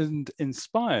challenged and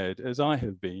inspired as I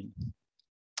have been.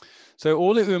 So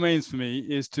all it remains for me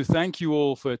is to thank you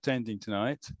all for attending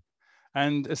tonight,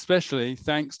 and especially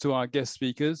thanks to our guest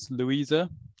speakers, Louisa,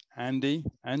 Andy,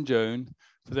 and Joan,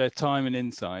 for their time and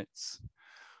insights.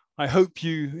 I hope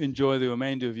you enjoy the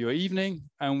remainder of your evening,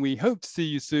 and we hope to see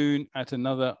you soon at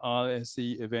another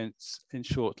RSE events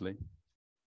shortly.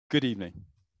 Good evening.